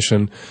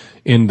denomination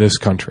in this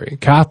country.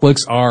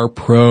 Catholics are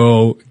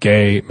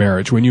pro-gay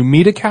marriage. When you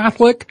meet a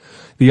Catholic,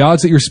 the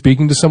odds that you're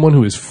speaking to someone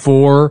who is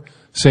for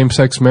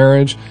same-sex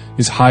marriage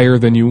is higher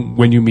than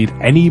when you meet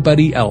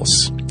anybody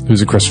else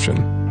who's a Christian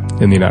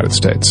in the United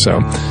States. So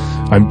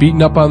I'm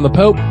beating up on the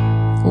Pope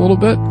a little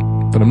bit,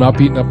 but I'm not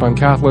beating up on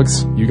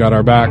Catholics. You got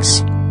our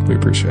backs. We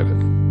appreciate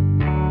it.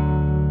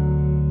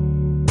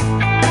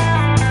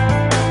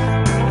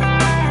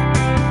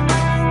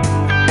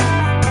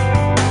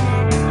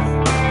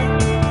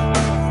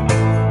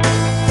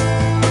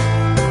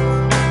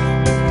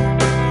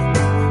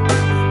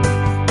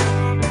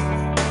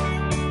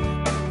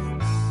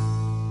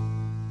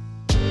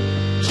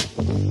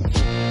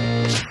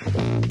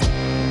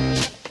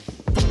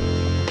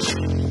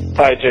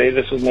 Hi, Jay.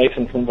 This is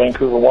Nathan from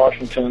Vancouver,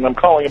 Washington, and I'm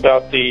calling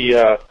about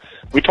the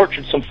We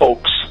Tortured Some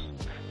Folks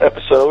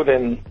episode,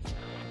 and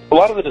a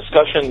lot of the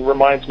discussion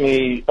reminds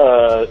me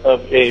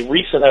of a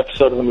recent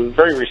episode,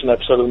 very recent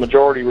episode of the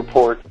Majority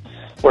Report,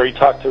 where he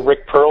talked to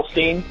Rick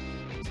Perlstein,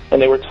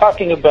 and they were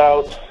talking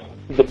about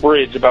the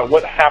bridge, about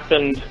what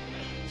happened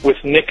with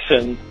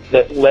Nixon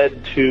that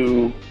led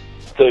to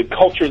the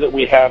culture that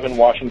we have in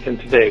Washington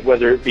today,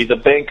 whether it be the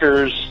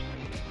bankers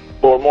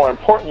or more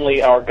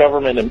importantly, our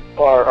government and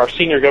our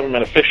senior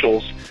government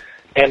officials,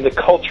 and the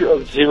culture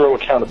of zero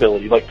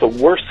accountability. Like, the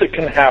worst that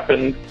can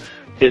happen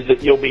is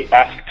that you'll be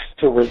asked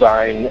to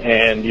resign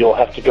and you'll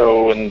have to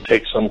go and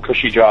take some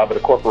cushy job at a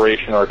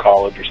corporation or a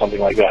college or something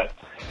like that.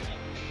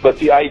 But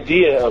the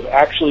idea of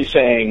actually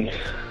saying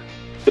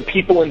the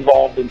people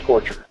involved in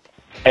torture,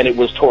 and it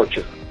was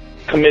torture,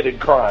 committed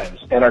crimes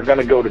and are going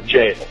to go to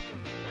jail,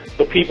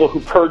 the people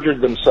who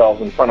perjured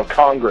themselves in front of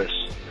Congress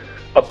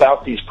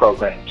about these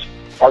programs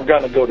are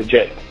going to go to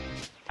jail.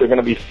 They're going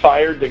to be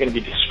fired, they're going to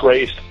be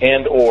disgraced,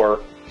 and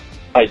or,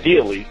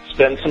 ideally,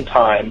 spend some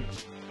time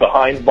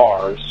behind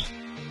bars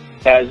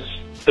as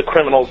the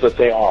criminals that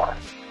they are.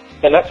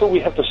 And that's what we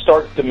have to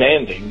start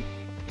demanding,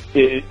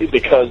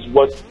 because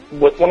what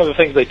one of the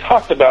things they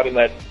talked about in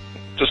that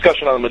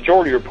discussion on the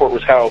Majority Report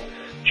was how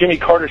Jimmy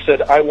Carter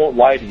said, "I won't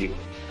lie to you."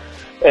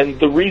 And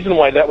the reason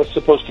why that was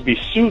supposed to be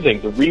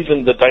soothing,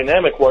 the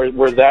dynamic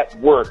where that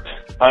worked,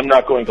 "I'm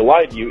not going to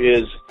lie to you,"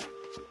 is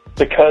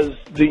because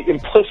the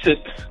implicit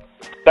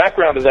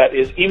background of that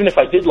is, even if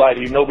I did lie to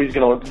you, nobody's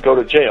going to go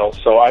to jail,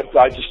 so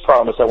I just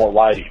promise I won't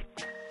lie to you.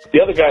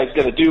 The other guy's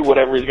going to do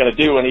whatever he's going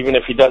to do, and even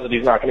if he does it,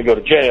 he's not going to go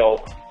to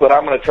jail, but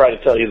I'm going to try to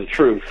tell you the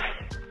truth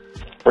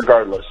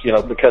regardless,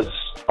 because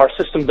our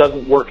system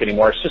doesn't work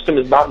anymore. Our system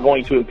is not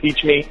going to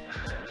impeach me.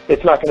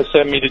 It's not going to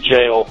send me to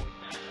jail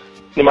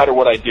no matter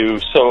what I do,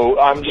 so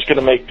I'm just going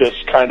to make this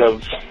kind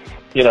of,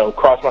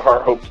 cross my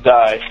heart, hope to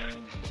die,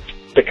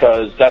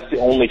 because that's the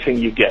only thing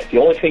you get. The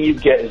only thing you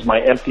get is my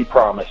empty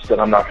promise that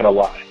I'm not going to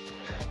lie.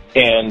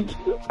 And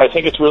I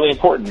think it's really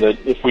important that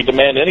if we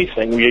demand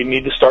anything, we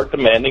need to start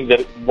demanding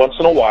that once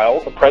in a while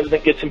the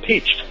president gets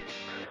impeached.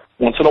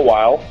 Once in a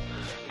while,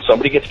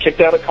 somebody gets kicked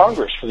out of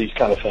Congress for these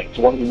kind of things,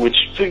 which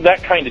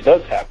that kind of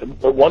does happen.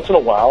 But once in a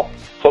while,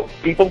 folks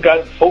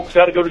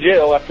got to go to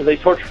jail after they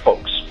torture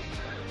folks.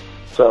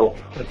 So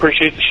I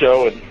appreciate the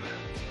show, and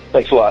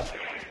thanks a lot.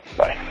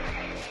 Bye.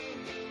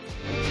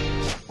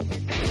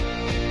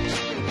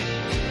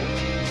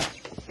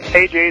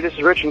 Hey Jay, this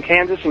is Rich in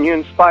Kansas, and you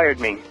inspired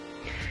me.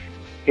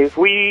 If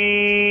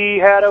we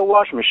had a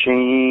washing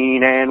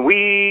machine and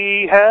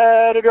we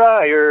had a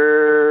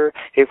dryer,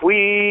 if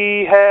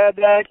we had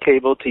that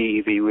cable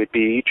TV, we'd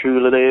be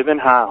truly living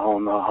high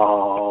on the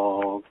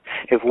hog.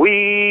 If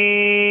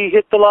we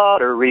hit the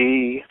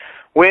lottery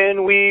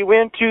when we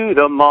went to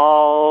the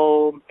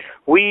mall,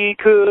 we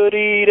could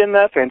eat in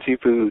that fancy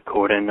food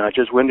court and not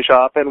just window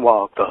shop and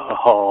walk the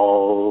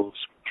halls.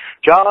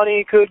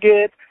 Johnny could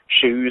get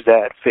shoes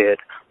that fit.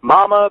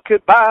 Mama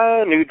could buy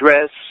a new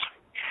dress,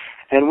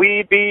 and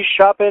we'd be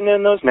shopping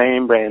in those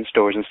name brand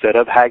stores instead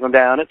of haggling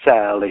down at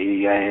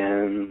Sally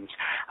Ann's.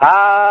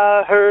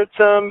 I heard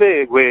some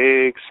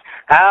bigwigs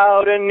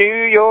out in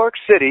New York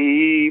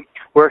City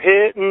were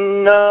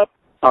hitting up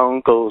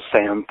Uncle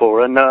Sam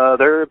for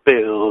another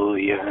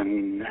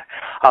billion.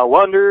 I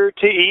wonder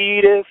to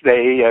eat if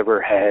they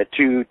ever had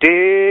to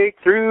dig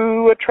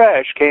through a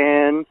trash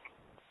can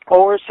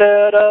or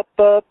set up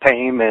a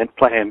payment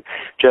plan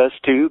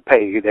just to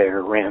pay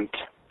their rent.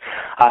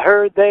 I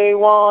heard they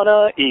want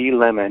to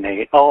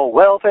eliminate all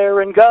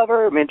welfare and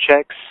government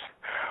checks.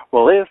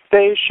 Well, if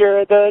they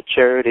share the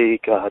charity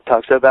God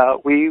talks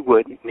about, we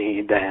wouldn't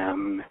need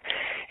them.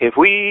 If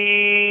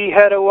we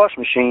had a washing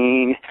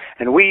machine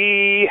and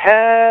we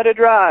had a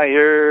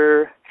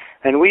dryer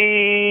and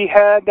we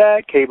had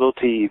that cable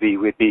TV,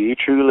 we'd be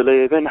truly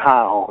living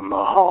high on the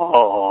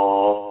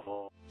hog.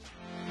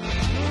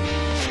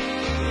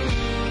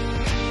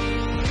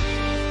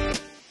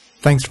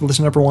 Thanks for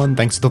listening, everyone.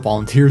 Thanks to the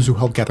volunteers who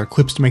helped gather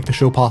clips to make the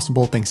show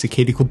possible. Thanks to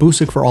Katie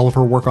Klabusik for all of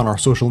her work on our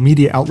social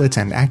media outlets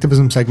and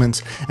activism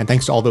segments. And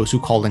thanks to all those who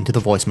called into the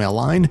voicemail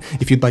line.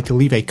 If you'd like to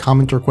leave a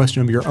comment or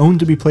question of your own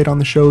to be played on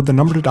the show, the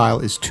number to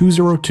dial is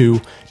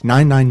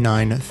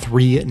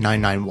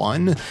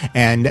 202-999-3991.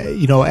 And,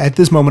 at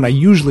this moment, I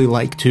usually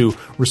like to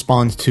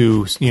respond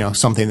to,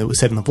 something that was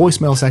said in the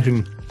voicemail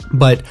section,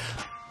 but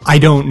I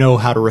don't know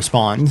how to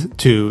respond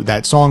to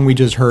that song we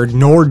just heard,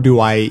 nor do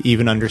I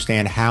even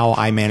understand how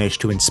I managed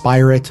to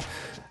inspire it.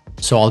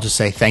 So I'll just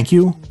say thank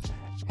you,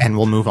 and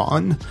we'll move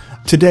on.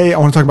 Today, I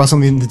want to talk about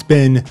something that's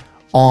been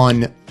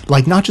on,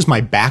 not just my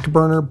back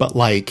burner, but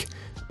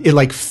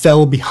it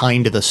fell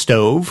behind the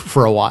stove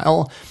for a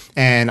while.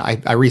 And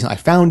I recently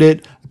found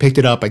it, I picked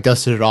it up, I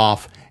dusted it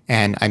off,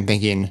 and I'm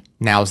thinking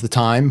now's the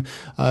time.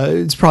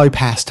 It's probably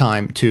past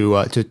time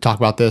to talk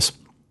about this.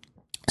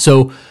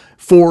 So,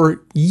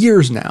 for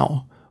years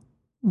now,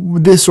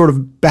 this sort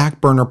of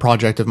back burner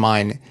project of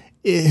mine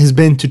has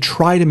been to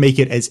try to make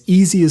it as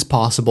easy as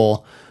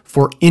possible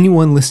for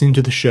anyone listening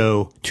to the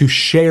show to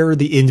share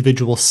the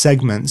individual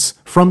segments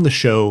from the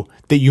show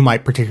that you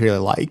might particularly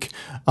like,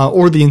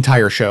 or the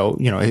entire show,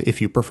 if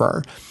you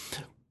prefer.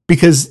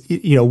 Because,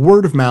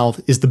 word of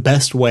mouth is the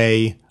best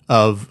way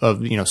of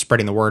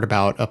spreading the word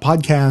about a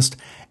podcast.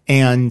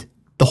 And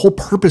the whole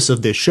purpose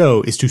of this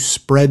show is to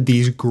spread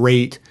these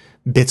great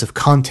bits of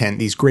content,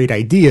 these great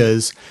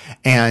ideas.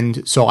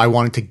 And so I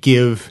wanted to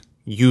give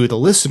you, the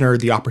listener,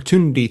 the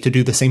opportunity to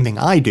do the same thing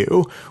I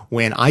do.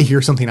 When I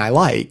hear something I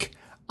like,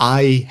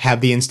 I have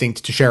the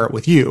instinct to share it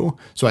with you.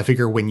 So I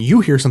figure when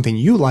you hear something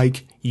you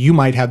like, you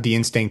might have the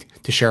instinct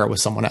to share it with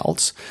someone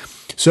else.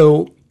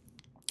 So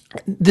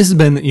this has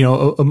been,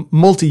 a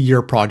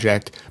multi-year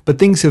project, but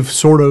things have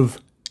sort of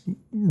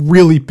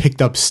really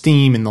picked up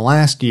steam in the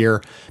last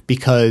year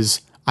because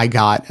I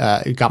got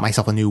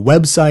myself a new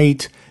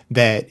website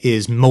that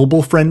is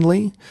mobile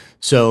friendly.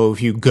 So if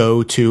you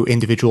go to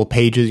individual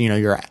pages,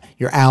 you're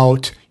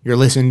out, you're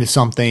listening to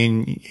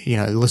something,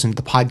 listen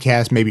to the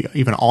podcast, maybe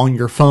even on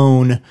your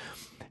phone,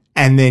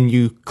 and then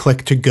you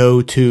click to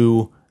go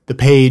to the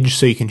page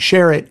so you can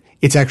share it.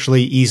 It's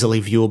actually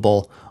easily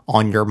viewable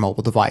on your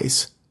mobile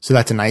device. So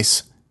that's a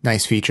nice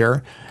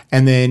feature.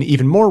 And then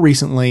even more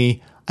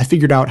recently, I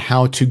figured out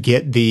how to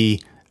get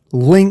the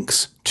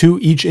links to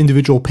each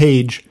individual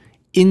page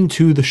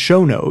into the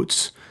show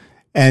notes.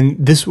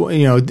 And this,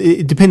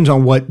 it depends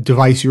on what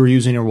device you were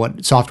using or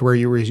what software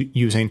you were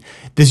using.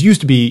 This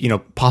used to be,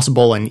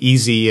 possible and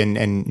easy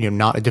and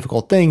not a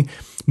difficult thing,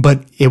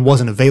 but it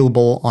wasn't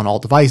available on all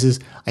devices.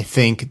 I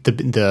think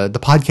the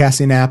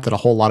podcasting app that a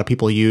whole lot of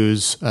people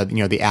use,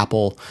 the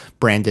Apple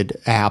branded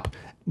app,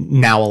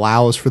 now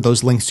allows for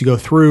those links to go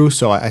through.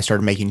 So I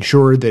started making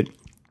sure that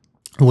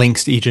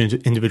links to each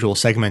individual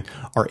segment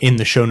are in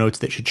the show notes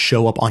that should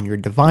show up on your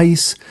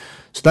device.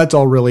 So that's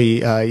all really,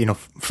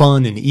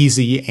 fun and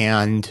easy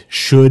and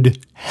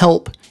should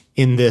help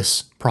in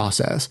this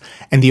process.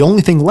 And the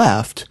only thing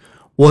left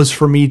was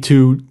for me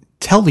to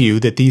tell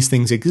you that these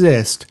things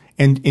exist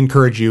and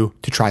encourage you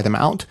to try them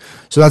out.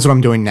 So that's what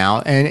I'm doing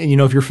now. And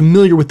if you're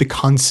familiar with the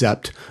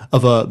concept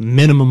of a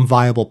minimum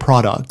viable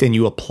product and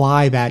you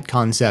apply that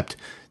concept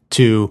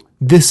to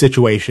this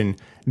situation,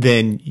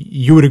 then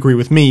you would agree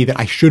with me that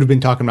I should have been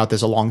talking about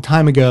this a long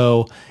time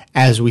ago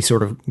as we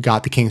sort of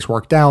got the kinks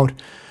worked out.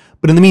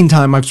 But in the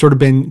meantime, I've sort of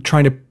been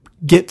trying to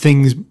get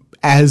things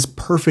as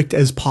perfect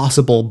as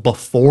possible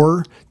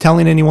before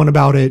telling anyone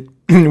about it,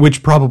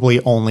 which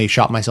probably only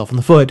shot myself in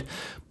the foot.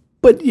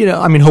 But,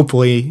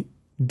 hopefully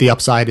the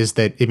upside is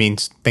that it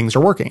means things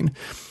are working.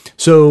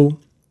 So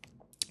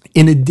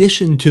in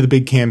addition to the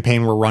big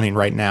campaign we're running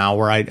right now,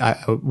 where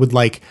I would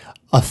like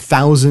a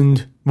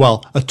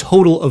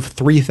total of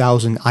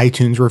 3,000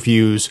 iTunes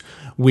reviews,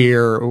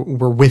 we're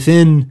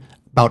within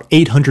about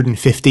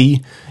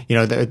 850,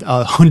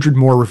 100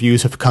 more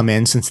reviews have come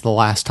in since the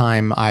last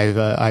time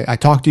I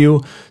talked to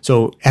you.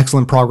 So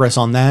excellent progress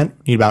on that.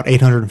 Need about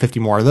 850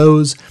 more of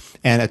those,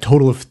 and a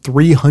total of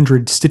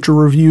 300 Stitcher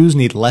reviews.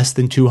 Need less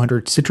than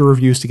 200 Stitcher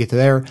reviews to get to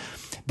there.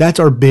 That's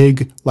our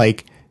big,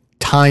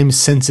 time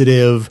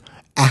sensitive,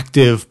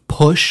 active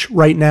push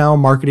right now,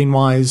 marketing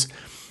wise.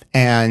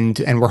 And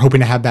we're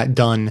hoping to have that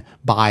done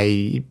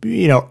by,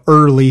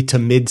 early to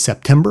mid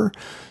September.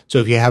 So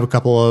if you have a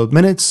couple of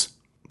minutes,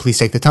 please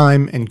take the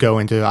time and go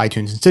into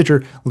iTunes and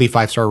Stitcher, leave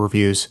 5-star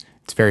reviews.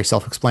 It's very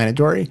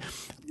self-explanatory.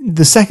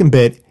 The second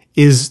bit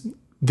is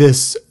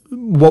this,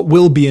 what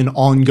will be an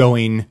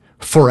ongoing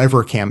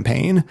forever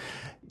campaign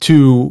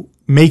to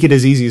make it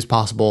as easy as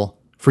possible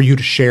for you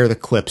to share the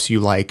clips you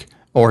like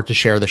or to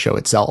share the show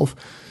itself.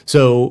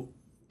 So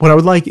what I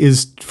would like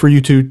is for you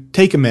to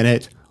take a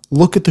minute,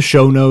 look at the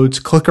show notes,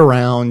 click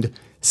around,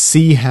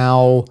 see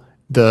how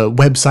the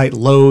website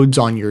loads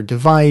on your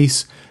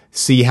device,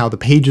 see how the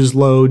pages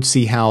load,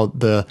 see how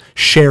the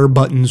share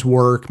buttons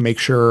work, make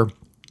sure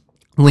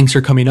links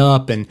are coming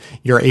up and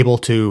you're able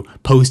to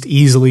post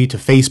easily to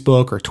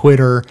Facebook or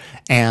Twitter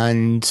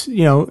and,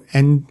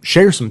 and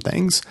share some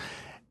things.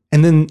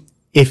 And then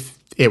if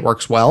it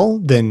works well,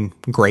 then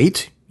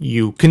great.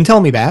 You can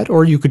tell me that,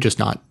 or you could just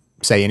not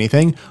say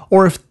anything.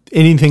 Or if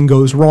anything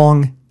goes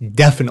wrong,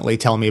 definitely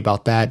tell me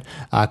about that,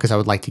 because I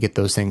would like to get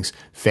those things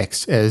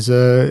fixed as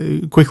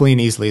quickly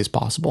and easily as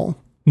possible.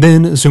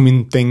 Then,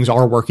 assuming things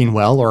are working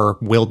well or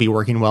will be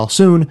working well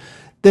soon,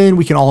 then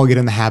we can all get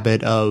in the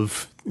habit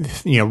of,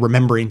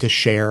 remembering to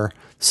share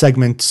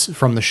segments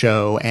from the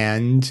show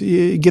and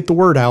get the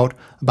word out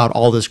about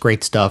all this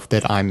great stuff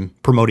that I'm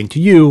promoting to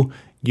you.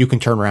 You can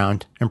turn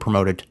around and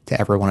promote it to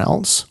everyone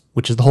else,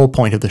 which is the whole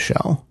point of the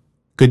show.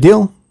 Good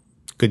deal?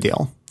 Good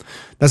deal.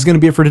 That's going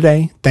to be it for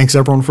today. Thanks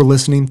everyone for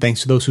listening.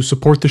 Thanks to those who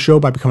support the show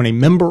by becoming a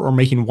member or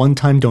making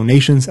one-time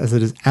donations, as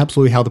it is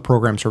absolutely how the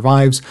program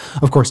survives.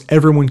 Of course,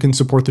 everyone can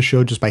support the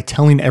show just by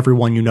telling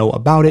everyone you know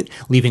about it,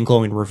 leaving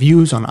glowing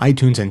reviews on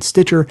iTunes and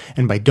Stitcher,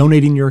 and by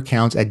donating your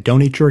accounts at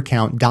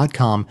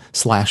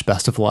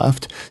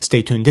donateyouraccount.com/bestofleft.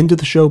 Stay tuned into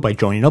the show by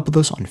joining up with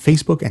us on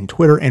Facebook and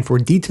Twitter, and for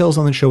details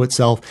on the show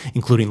itself,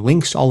 including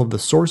links to all of the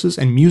sources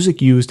and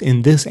music used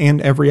in this and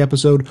every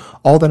episode,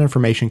 all that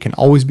information can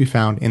always be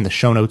found in the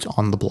show notes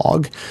on the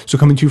blog. So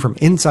coming to you from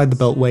inside the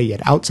Beltway,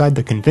 yet outside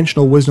the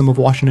conventional wisdom of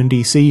Washington,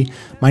 D.C.,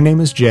 my name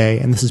is Jay,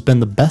 and this has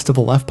been the Best of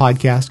the Left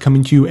podcast,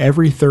 coming to you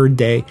every third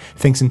day,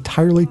 thanks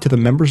entirely to the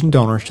members and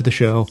donors to the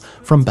show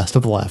from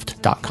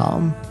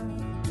bestoftheleft.com.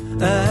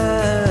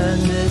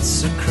 And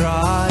it's a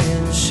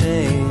crying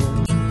shame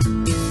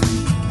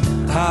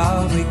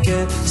how we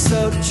get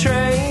so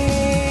trained